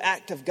bold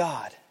act of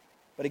God.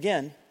 But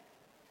again,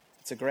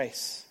 it's a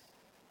grace.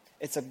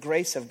 It's a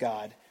grace of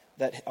God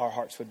that our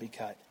hearts would be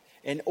cut.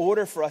 In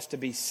order for us to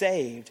be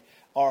saved,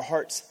 our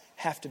hearts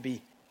have to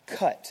be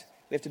cut.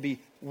 We have to be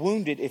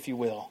wounded, if you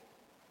will.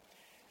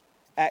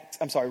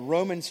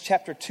 Romans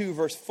chapter 2,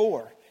 verse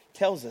 4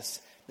 tells us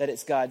that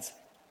it's God's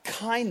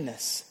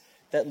kindness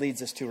that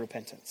leads us to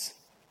repentance.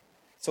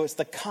 So it's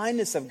the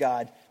kindness of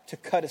God to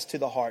cut us to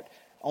the heart.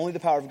 Only the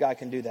power of God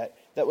can do that.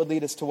 That would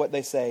lead us to what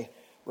they say,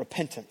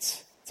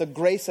 repentance. It's a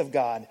grace of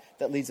God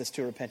that leads us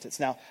to repentance.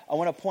 Now, I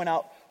want to point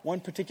out one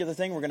particular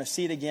thing. We're going to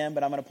see it again,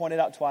 but I'm going to point it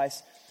out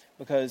twice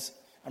because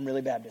I'm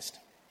really Baptist.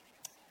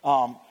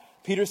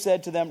 Peter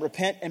said to them,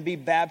 repent and be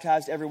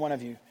baptized, every one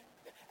of you.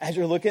 As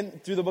you're looking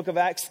through the book of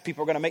Acts,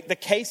 people are going to make the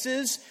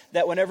cases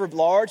that whenever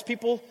large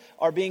people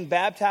are being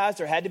baptized,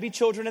 there had to be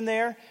children in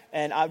there.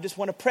 And I just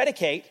want to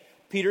predicate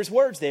Peter's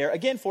words there,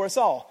 again, for us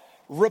all.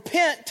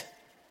 Repent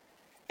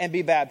and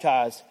be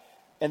baptized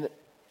in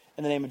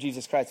the name of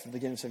Jesus Christ for the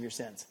forgiveness of your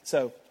sins.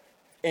 So,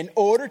 in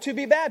order to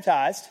be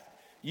baptized,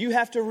 you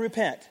have to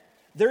repent.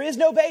 There is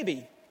no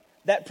baby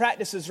that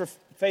practices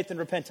faith and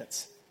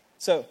repentance.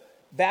 So,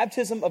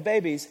 baptism of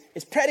babies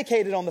is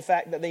predicated on the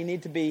fact that they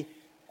need to be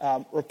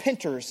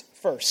repenters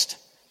first.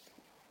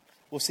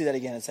 We'll see that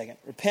again in a second.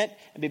 Repent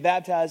and be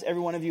baptized,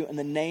 every one of you, in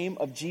the name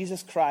of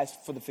Jesus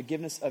Christ for the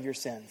forgiveness of your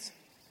sins.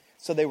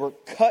 So they were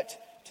cut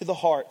to the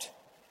heart,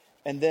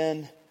 and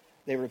then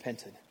they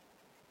repented.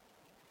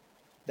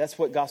 That's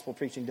what gospel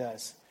preaching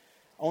does.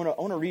 I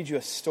want to read you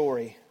a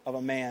story of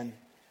a man,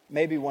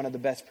 maybe one of the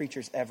best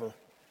preachers ever.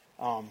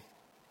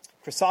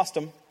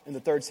 Chrysostom in the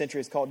 3rd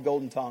century is called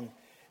Golden Tongue.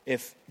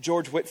 If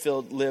George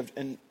Whitefield lived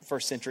in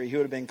 1st century, he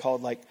would have been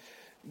called like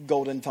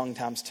Golden Tongue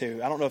times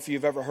 2. I don't know if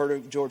you've ever heard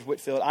of George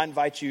Whitefield. I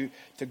invite you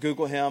to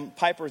Google him.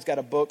 Piper's got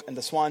a book in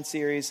the Swan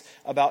series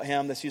about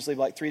him. That's usually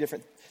like three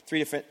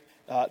different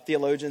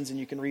theologians, and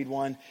you can read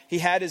one. He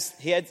had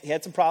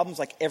some problems,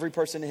 like every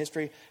person in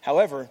history.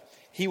 However,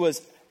 he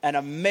was an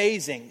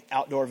amazing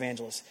outdoor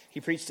evangelist. He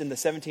preached in the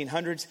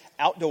 1700s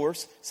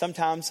outdoors,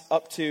 sometimes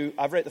up to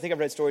I think I've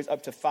read stories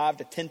up to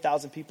 5,000 to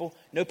 10,000 people.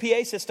 No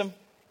PA system,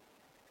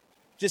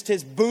 just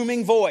his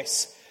booming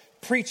voice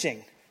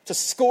preaching to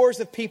scores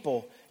of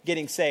people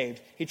getting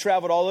saved. He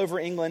traveled all over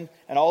England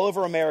and all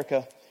over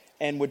America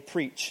and would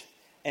preach,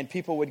 and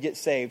people would get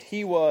saved.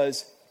 He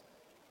was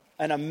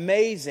an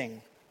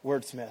amazing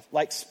wordsmith,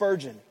 like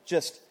Spurgeon.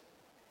 Just,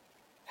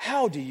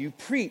 how do you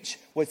preach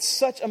with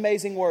such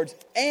amazing words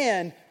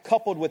and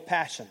coupled with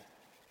passion?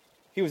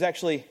 He was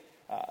actually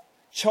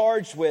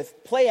charged with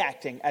play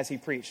acting as he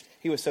preached.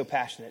 He was so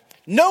passionate.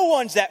 No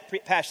one's that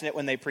passionate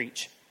when they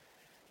preach.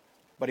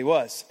 But he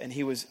was, and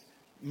he was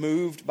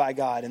moved by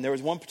God. And there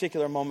was one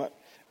particular moment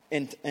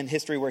in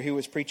history where he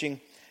was preaching.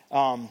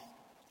 I'll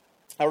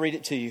read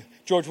it to you.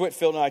 George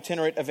Whitefield, an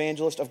itinerant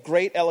evangelist of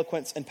great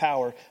eloquence and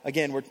power.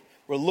 Again,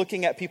 we're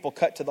looking at people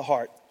cut to the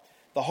heart.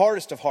 The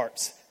hardest of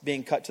hearts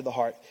being cut to the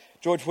heart.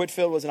 George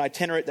Whitefield was an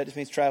itinerant, that just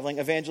means traveling,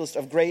 evangelist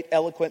of great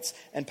eloquence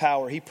and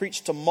power. He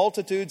preached to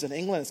multitudes in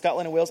England and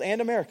Scotland and Wales and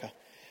America.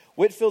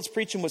 Whitefield's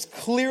preaching was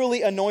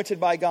clearly anointed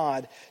by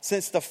God,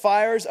 since the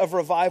fires of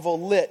revival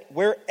lit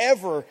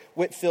wherever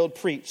Whitefield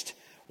preached.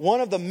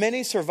 One of the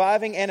many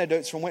surviving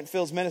anecdotes from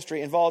Whitefield's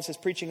ministry involves his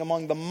preaching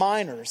among the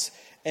miners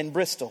in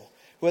Bristol,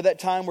 who at that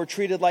time were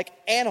treated like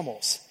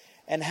animals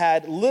and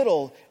had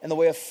little in the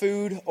way of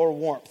food or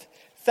warmth.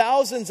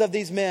 Thousands of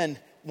these men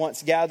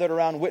once gathered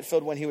around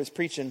Whitefield when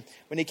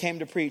he came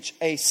to preach.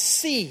 A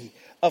sea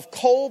of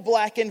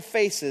coal-blackened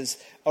faces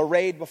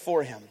arrayed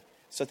before him.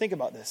 So think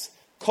about this.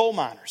 Coal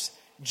miners,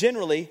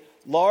 generally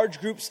large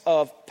groups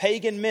of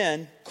pagan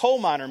men, coal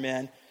miner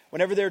men,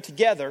 whenever they're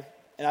together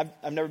and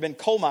I've never been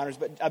coal miners,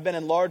 but I've been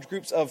in large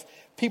groups of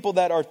people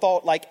that are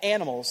thought like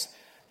animals.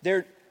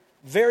 They're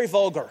very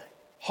vulgar,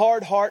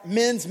 hard heart,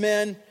 men's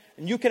men.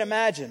 And you can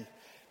imagine,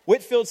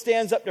 Whitefield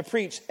stands up to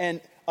preach,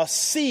 and a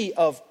sea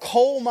of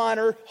coal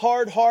miner,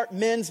 hard heart,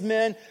 men's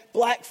men,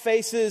 black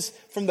faces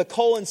from the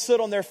coal and soot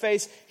on their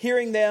face,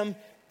 hearing them,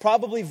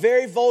 probably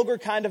very vulgar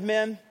kind of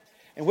men.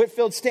 And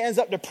Whitefield stands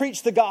up to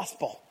preach the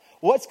gospel.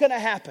 What's going to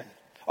happen?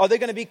 Are they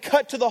going to be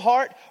cut to the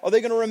heart? Or are they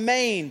going to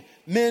remain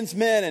men's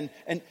men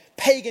and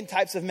pagan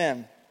types of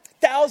men?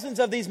 Thousands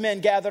of these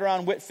men gathered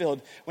around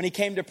Whitefield when he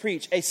came to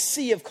preach. A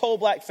sea of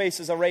coal-black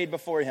faces arrayed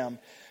before him.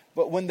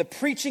 But when the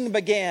preaching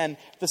began,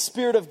 the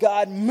Spirit of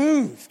God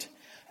moved,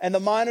 and the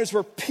miners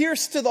were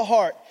pierced to the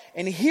heart.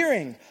 And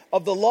hearing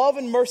of the love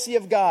and mercy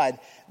of God,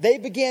 they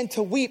began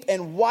to weep,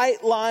 and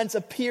white lines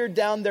appeared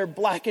down their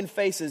blackened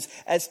faces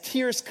as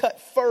tears cut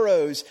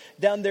furrows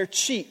down their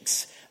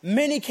cheeks.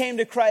 Many came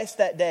to Christ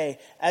that day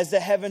as the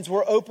heavens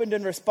were opened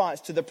in response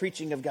to the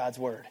preaching of God's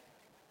word.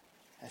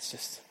 That's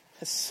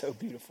so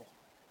beautiful.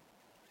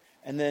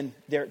 And then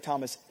Derek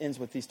Thomas ends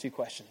with these two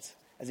questions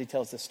as he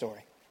tells this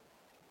story.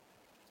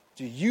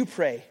 Do you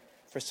pray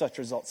for such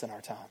results in our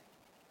time?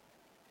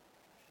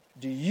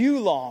 Do you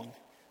long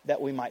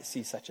that we might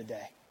see such a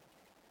day?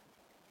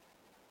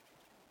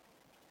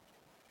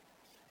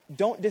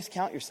 Don't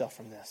discount yourself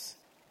from this.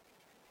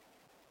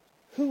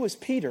 Who was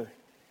Peter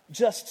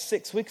just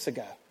 6 weeks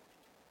ago?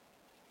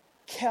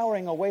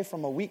 Cowering away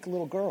from a weak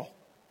little girl.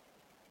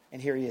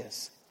 And here he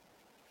is.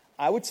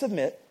 I would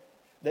submit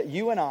that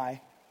you and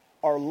I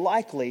are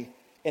likely,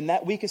 in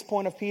that weakest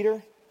point of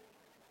Peter,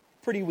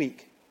 pretty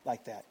weak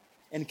like that,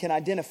 and can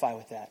identify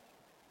with that.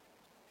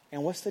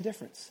 And what's the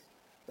difference?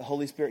 The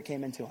Holy Spirit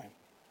came into him.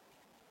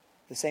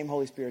 The same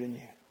Holy Spirit in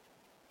you.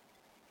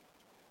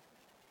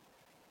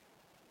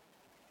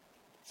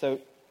 So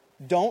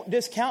don't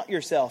discount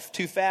yourself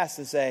too fast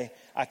and say,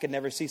 I could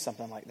never see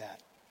something like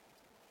that.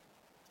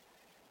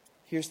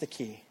 Here's the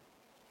key.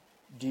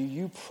 Do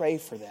you pray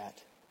for that?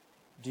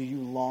 Do you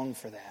long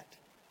for that?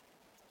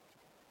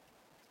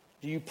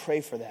 Do you pray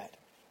for that?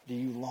 Do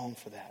you long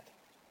for that?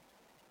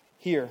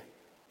 Here,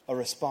 a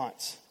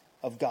response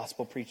of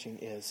gospel preaching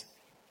is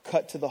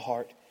cut to the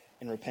heart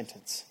in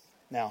repentance.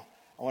 Now,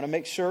 I want to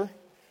make sure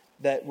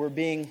that we're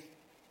being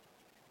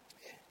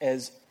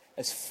as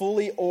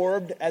fully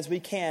orbed as we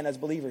can as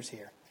believers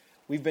here.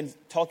 We've been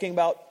talking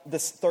about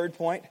this third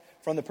point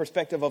from the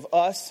perspective of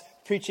us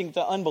preaching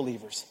to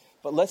unbelievers.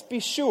 But let's be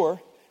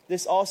sure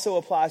this also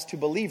applies to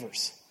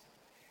believers.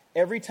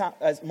 Every time,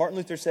 as Martin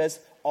Luther says,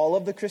 all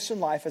of the Christian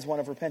life is one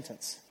of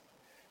repentance.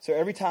 So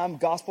every time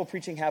gospel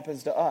preaching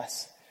happens to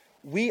us,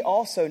 we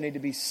also need to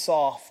be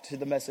soft to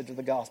the message of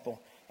the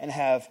gospel and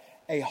have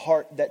a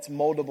heart that's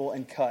moldable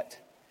and cut,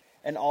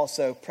 and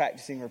also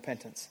practicing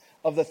repentance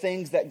of the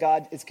things that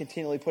God is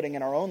continually putting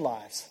in our own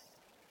lives.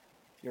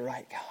 You're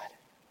right,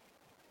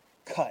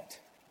 God. Cut,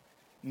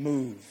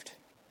 moved,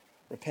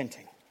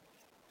 repenting.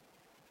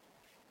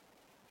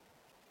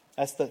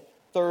 That's the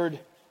third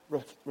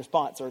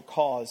response or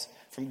cause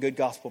from good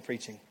gospel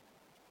preaching.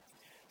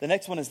 The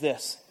next one is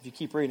this, if you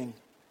keep reading.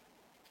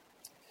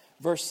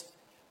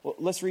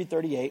 Let's read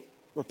 38.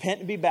 Repent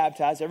and be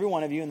baptized, every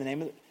one of you, in the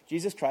name of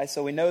Jesus Christ.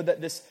 So we know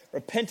that this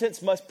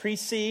repentance must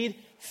precede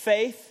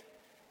faith.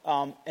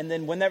 And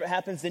then when that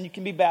happens, then you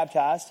can be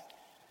baptized.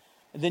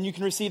 And then you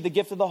can receive the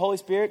gift of the Holy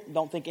Spirit.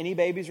 Don't think any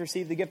babies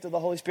receive the gift of the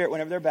Holy Spirit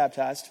whenever they're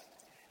baptized.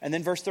 And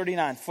then verse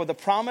 39. For the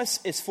promise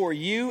is for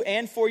you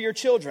and for your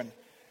children.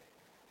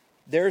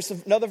 There's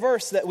another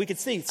verse that we could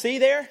see. See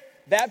there?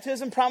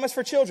 Baptism, promise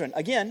for children.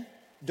 Again,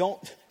 don't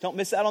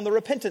miss out on the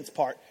repentance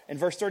part in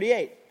verse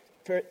 38.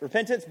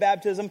 Repentance,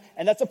 baptism,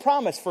 and that's a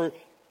promise for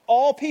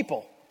all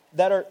people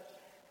that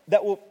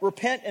will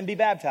repent and be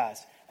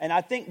baptized. And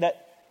I think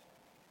that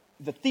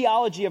the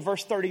theology of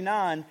verse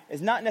 39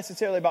 is not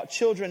necessarily about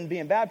children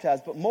being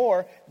baptized, but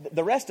more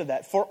the rest of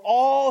that. For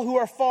all who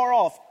are far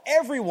off,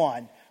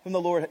 everyone whom the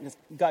Lord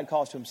God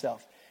calls to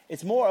himself.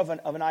 It's more of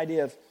an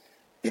idea of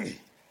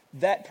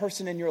that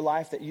person in your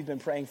life that you've been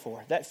praying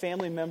for, that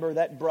family member,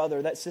 that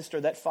brother, that sister,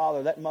 that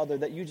father, that mother,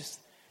 that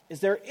is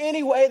there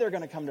any way they're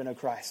going to come to know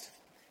Christ?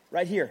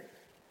 Right here.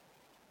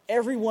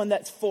 Everyone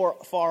that's far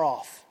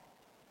off,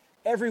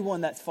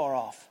 everyone that's far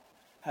off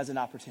has an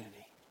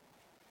opportunity.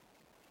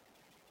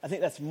 I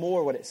think that's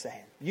more what it's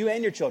saying. You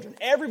and your children,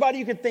 everybody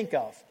you could think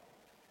of,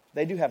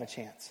 they do have a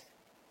chance.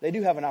 They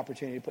do have an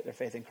opportunity to put their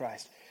faith in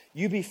Christ.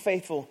 You be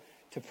faithful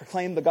to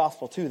proclaim the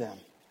gospel to them.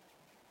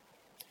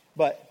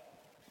 But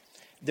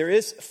there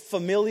is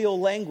familial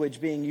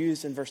language being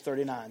used in verse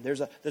 39.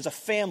 There's a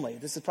family.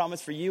 This is a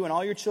promise for you and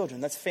all your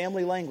children. That's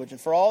family language. And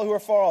for all who are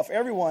far off,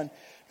 everyone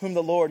whom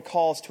the Lord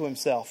calls to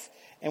himself.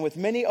 And with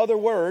many other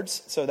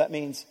words, so that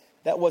means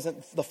that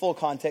wasn't the full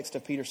context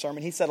of Peter's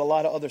sermon. He said a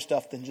lot of other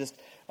stuff than just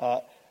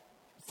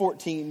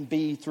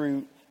 14b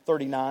through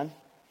 39.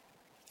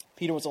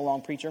 Peter was a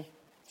long preacher.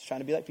 He's trying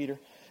to be like Peter.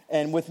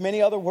 And with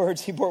many other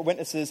words, he bore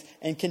witnesses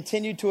and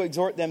continued to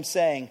exhort them,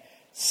 saying,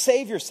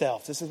 save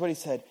yourselves. This is what he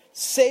said.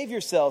 Save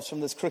yourselves from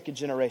this crooked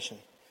generation.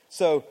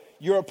 So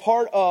you're a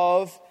part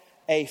of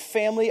a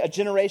family, a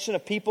generation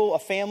of people, a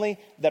family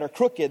that are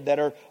crooked, that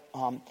are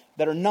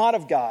not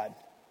of God.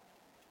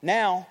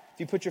 Now, if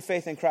you put your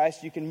faith in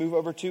Christ, you can move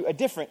over to a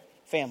different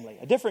family,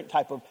 a different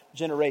type of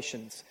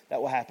generations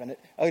that will happen,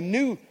 a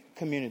new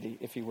community,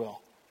 if you will.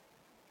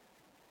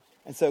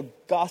 And so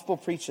gospel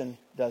preaching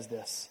does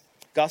this.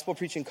 Gospel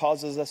preaching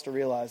causes us to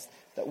realize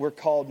that we're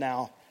called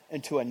now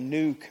into a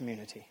new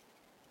community.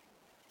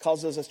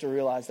 Causes us to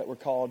realize that we're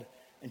called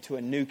into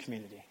a new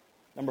community.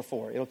 Number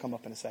 4, it'll come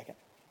up in a second.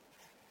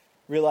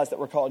 Realize that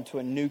we're called into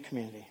a new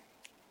community.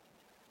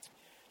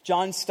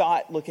 John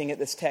Stott, looking at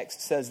this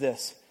text, says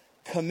this: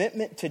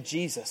 commitment to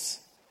Jesus.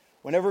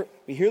 Whenever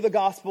we hear the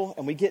gospel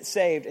and we get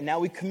saved and now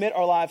we commit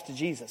our lives to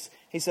Jesus,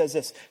 he says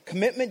this: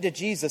 commitment to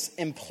Jesus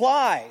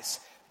implies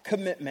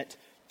commitment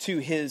to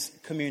his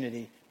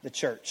community, the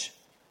church.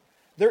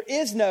 There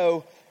is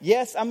no,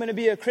 yes, I'm going to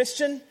be a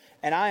Christian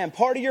and I am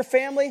part of your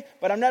family,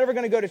 but I'm never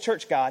going to go to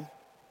church, God.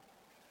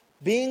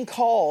 Being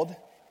called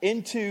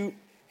into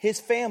his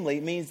family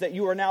means that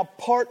you are now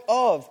part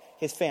of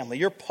his family.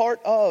 You're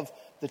part of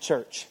the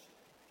church.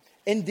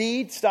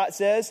 Indeed, Stott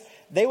says,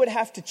 they would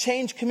have to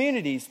change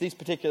communities, these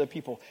particular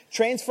people,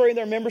 transferring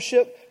their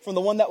membership from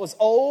the one that was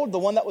old, the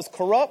one that was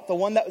corrupt, the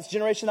one that was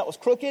generation that was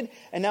crooked,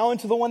 and now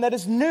into the one that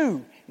is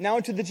new, now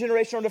into the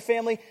generation or the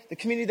family, the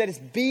community that is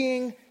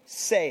being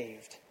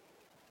saved.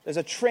 There's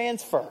a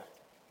transfer.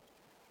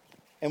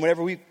 And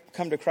whenever we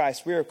come to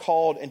Christ, we are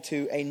called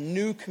into a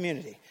new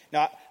community.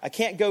 Now, I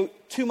can't go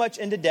too much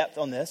into depth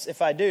on this.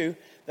 If I do,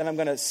 then I'm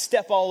going to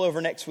step all over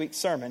next week's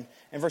sermon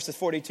in verses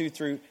 42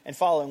 through and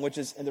following, which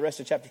is in the rest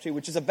of chapter 2,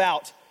 which is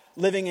about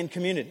living in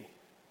community.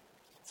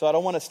 So I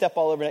don't want to step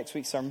all over next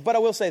week's sermon, but I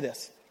will say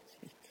this.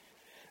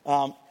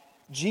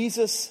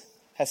 Jesus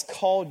has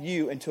called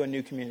you into a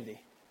new community.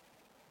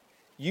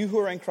 You who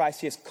are in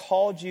Christ, he has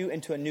called you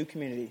into a new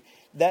community.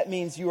 That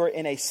means you are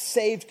in a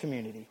saved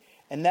community.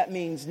 And that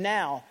means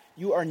now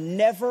you are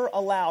never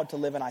allowed to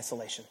live in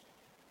isolation.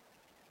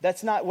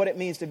 That's not what it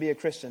means to be a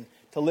Christian,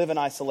 to live in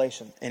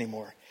isolation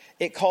anymore.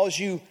 It calls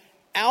you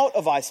out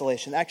of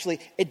isolation. Actually,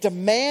 it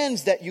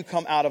demands that you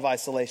come out of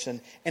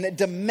isolation, and it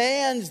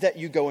demands that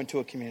you go into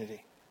a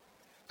community.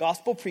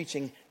 Gospel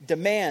preaching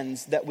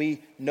demands that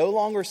we no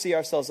longer see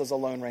ourselves as a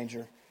lone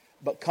ranger,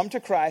 but come to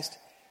Christ,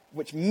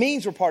 which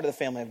means we're part of the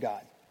family of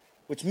God,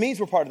 which means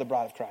we're part of the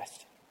bride of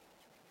Christ.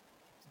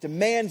 It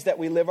demands that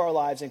we live our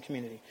lives in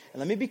community. And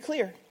let me be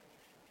clear.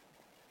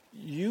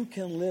 You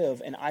can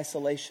live in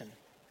isolation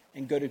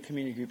and go to a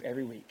community group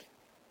every week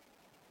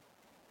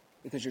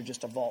because you're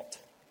just a vault.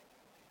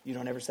 You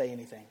don't ever say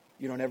anything.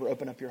 You don't ever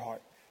open up your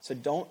heart. So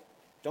don't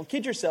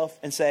kid yourself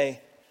and say,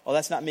 oh,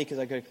 that's not me because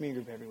I go to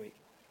community group every week.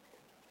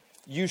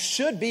 You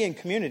should be in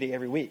community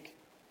every week,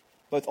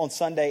 both on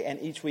Sunday and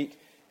each week,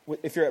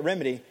 if you're at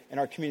Remedy, in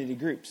our community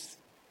groups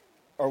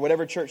or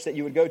whatever church that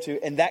you would go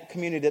to, and that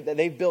community that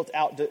they've built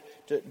out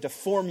to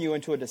form you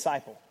into a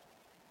disciple.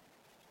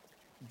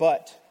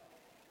 But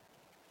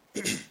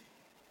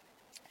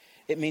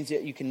it means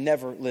that you can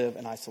never live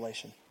in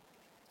isolation.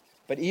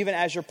 But even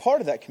as you're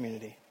part of that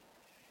community,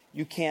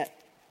 you can't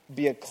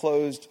be a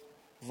closed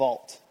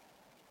vault.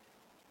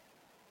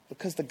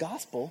 Because the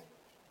gospel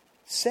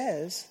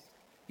says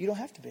you don't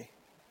have to be.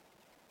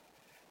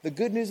 The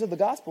good news of the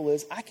gospel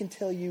is I can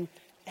tell you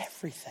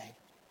everything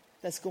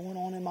that's going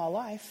on in my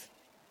life,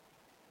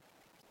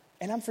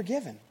 and I'm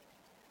forgiven.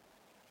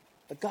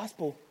 The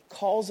gospel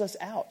calls us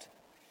out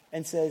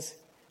and says,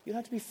 you don't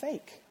have to be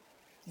fake.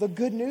 The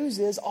good news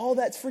is all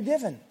that's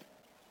forgiven.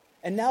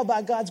 And now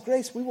by God's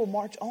grace, we will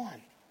march on.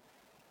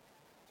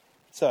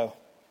 So,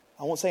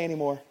 I won't say any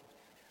more.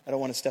 I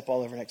don't want to step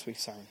all over next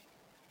week's sermon.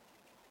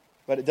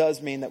 But it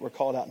does mean that we're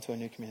called out into a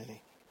new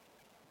community.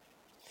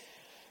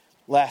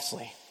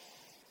 Lastly,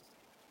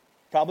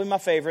 probably my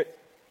favorite,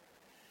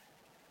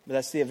 but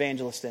that's the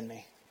evangelist in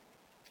me.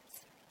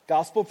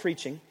 Gospel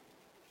preaching,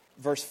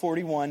 verse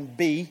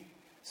 41b.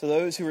 So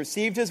those who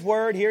received his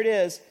word, here it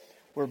is,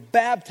 were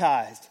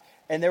baptized.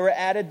 And there were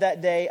added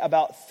that day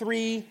about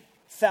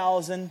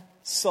 3,000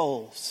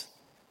 souls.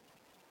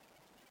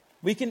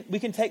 We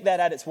can take that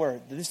at its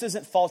word. This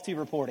isn't faulty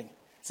reporting,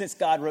 since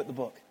God wrote the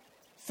book.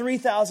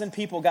 3,000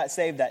 people got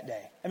saved that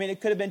day. I mean, it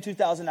could have been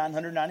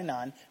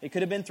 2,999. It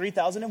could have been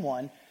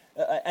 3,001.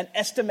 An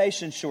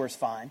estimation sure is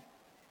fine.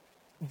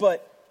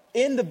 But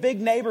in the big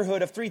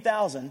neighborhood of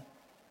 3,000,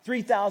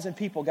 3,000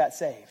 people got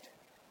saved.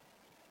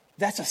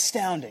 That's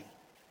astounding.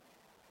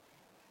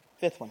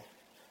 Fifth one.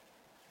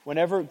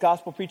 Whenever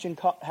gospel preaching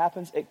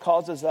happens, it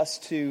causes us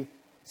to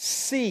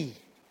see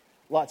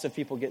lots of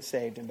people get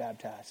saved and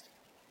baptized.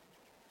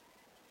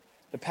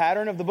 The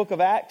pattern of the book of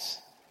Acts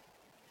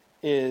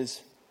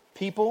is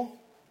people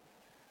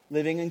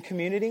living in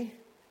community,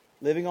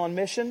 living on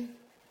mission,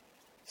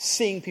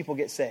 seeing people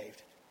get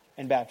saved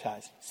and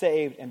baptized,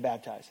 saved and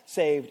baptized,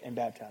 saved and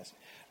baptized.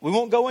 We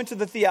won't go into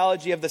the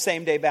theology of the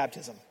same-day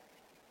baptism.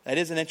 That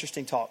is an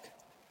interesting talk.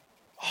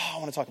 Oh, I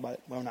want to talk about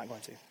it. Well, we're not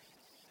going to.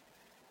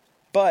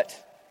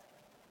 But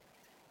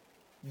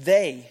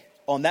they,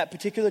 on that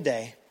particular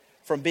day,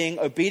 from being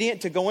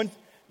obedient to going,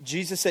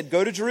 Jesus said,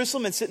 go to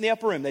Jerusalem and sit in the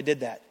upper room. They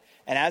did that.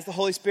 And as the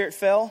Holy Spirit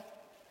fell,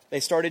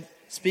 they started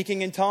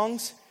speaking in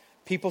tongues.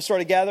 People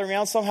started gathering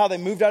around. Somehow they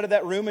moved out of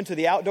that room into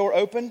the outdoor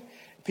open.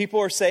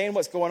 People are saying,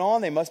 what's going on?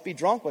 They must be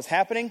drunk. What's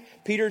happening?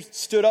 Peter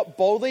stood up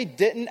boldly,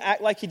 didn't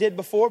act like he did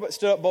before, but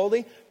stood up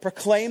boldly,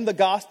 proclaimed the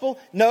gospel.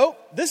 No,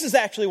 this is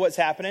actually what's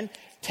happening.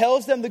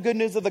 Tells them the good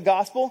news of the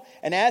gospel.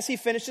 And as he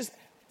finishes,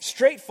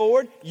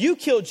 straightforward, you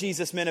killed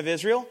Jesus, men of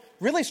Israel.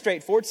 Really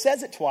straightforward,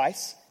 says it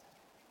twice.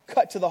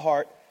 Cut to the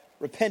heart,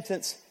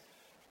 repentance.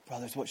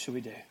 Brothers, what should we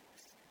do?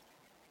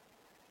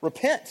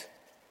 Repent.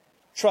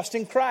 Trust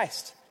in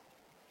Christ.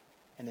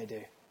 And they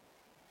do.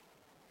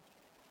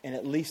 And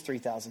at least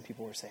 3,000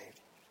 people were saved.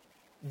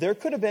 There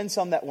could have been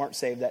some that weren't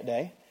saved that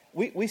day.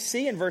 We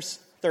see in verse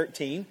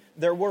 13,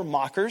 there were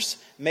mockers.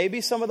 Maybe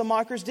some of the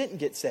mockers didn't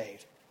get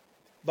saved.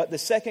 But the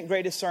second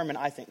greatest sermon,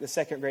 I think, the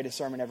second greatest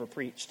sermon ever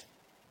preached,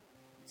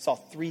 saw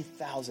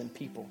 3,000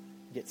 people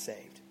get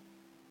saved.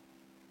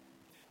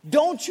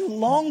 Don't you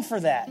long for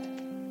that?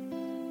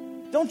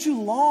 Don't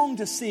you long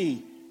to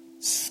see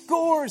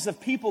scores of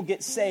people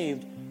get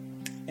saved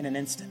in an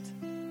instant?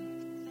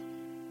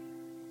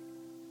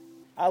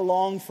 I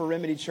long for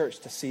Remedy Church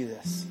to see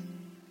this.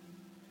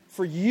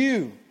 For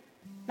you,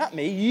 not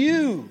me,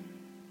 you,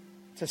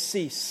 to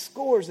see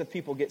scores of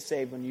people get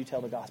saved when you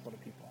tell the gospel to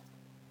people.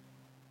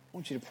 I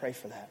want you to pray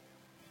for that.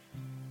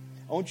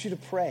 I want you to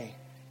pray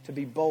to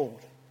be bold.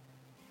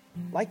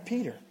 Like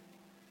Peter,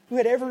 who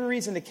had every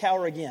reason to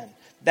cower again.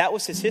 That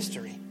was his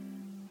history.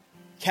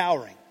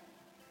 Cowering.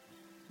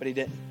 But he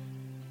didn't.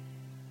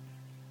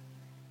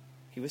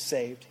 He was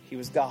saved. He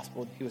was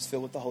gospeled. He was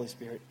filled with the Holy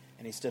Spirit.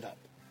 And he stood up.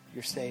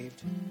 You're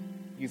saved.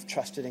 You've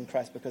trusted in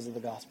Christ because of the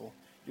gospel.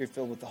 You're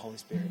filled with the Holy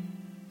Spirit.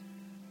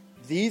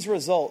 These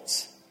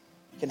results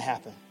can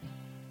happen.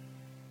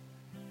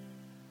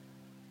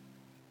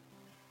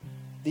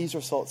 These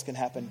results can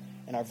happen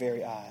in our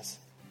very eyes.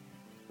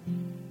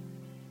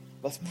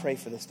 Let's pray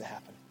for this to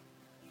happen.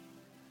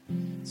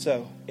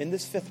 So, in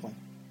this fifth one,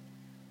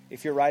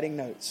 if you're writing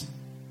notes,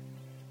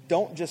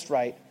 don't just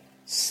write,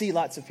 see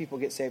lots of people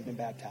get saved and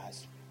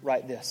baptized.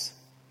 Write this.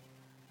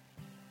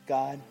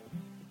 God,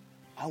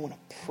 I want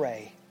to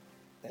pray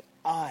that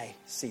I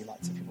see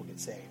lots of people get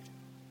saved.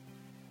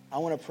 I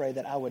want to pray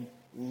that I would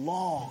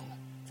long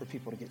for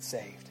people to get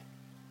saved.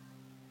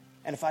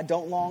 And if I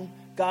don't long,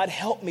 God,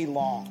 help me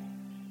long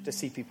to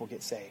see people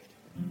get saved.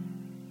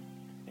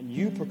 And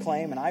you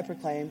proclaim and I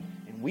proclaim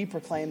and we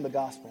proclaim the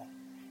gospel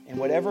in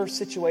whatever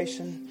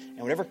situation and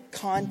whatever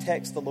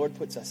context the Lord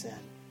puts us in.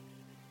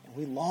 And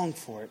we long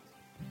for it.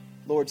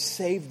 Lord,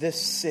 save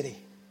this city.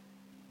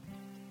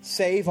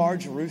 Save our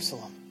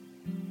Jerusalem.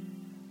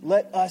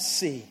 Let us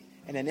see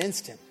in an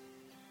instant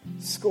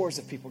scores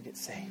of people get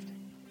saved.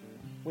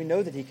 We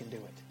know that he can do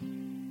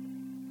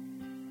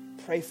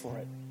it. Pray for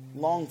it.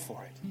 Long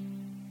for it.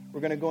 We're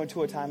going to go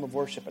into a time of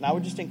worship. And I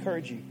would just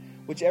encourage you,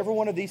 whichever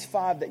one of these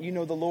five that you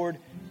know the Lord,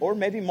 or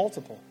maybe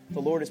multiple, the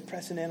Lord is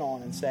pressing in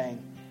on and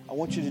saying, I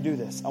want you to do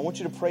this. I want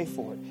you to pray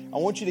for it. I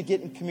want you to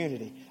get in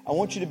community. I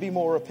want you to be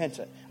more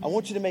repentant. I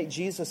want you to make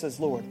Jesus as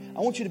Lord.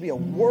 I want you to be a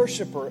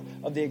worshiper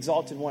of the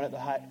exalted one at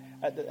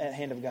the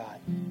hand of God.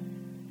 I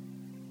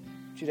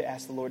want you to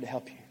ask the Lord to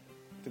help you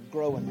to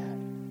grow in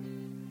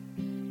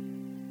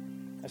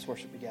that. Let's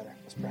worship together.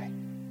 Let's pray.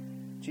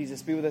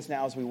 Jesus, be with us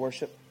now as we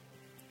worship.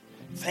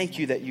 Thank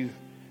you that you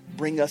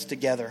bring us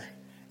together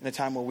in a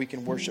time where we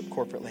can worship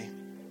corporately.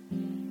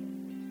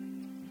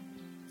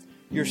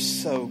 You're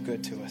so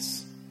good to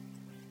us.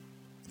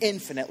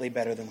 Infinitely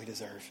better than we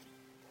deserve.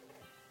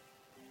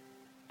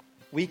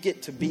 We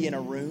get to be in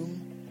a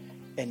room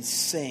and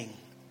sing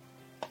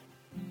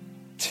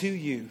to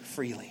you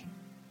freely.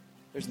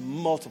 There's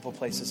multiple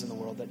places in the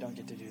world that don't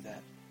get to do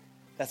that.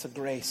 That's a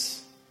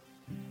grace.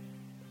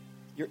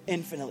 You're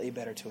infinitely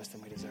better to us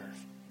than we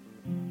deserve.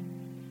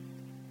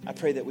 I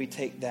pray that we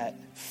take that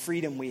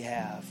freedom we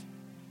have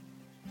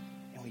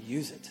and we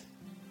use it.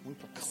 We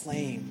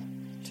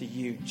proclaim to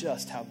you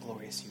just how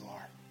glorious you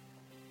are.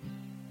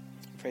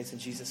 I pray this in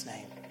Jesus'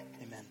 name.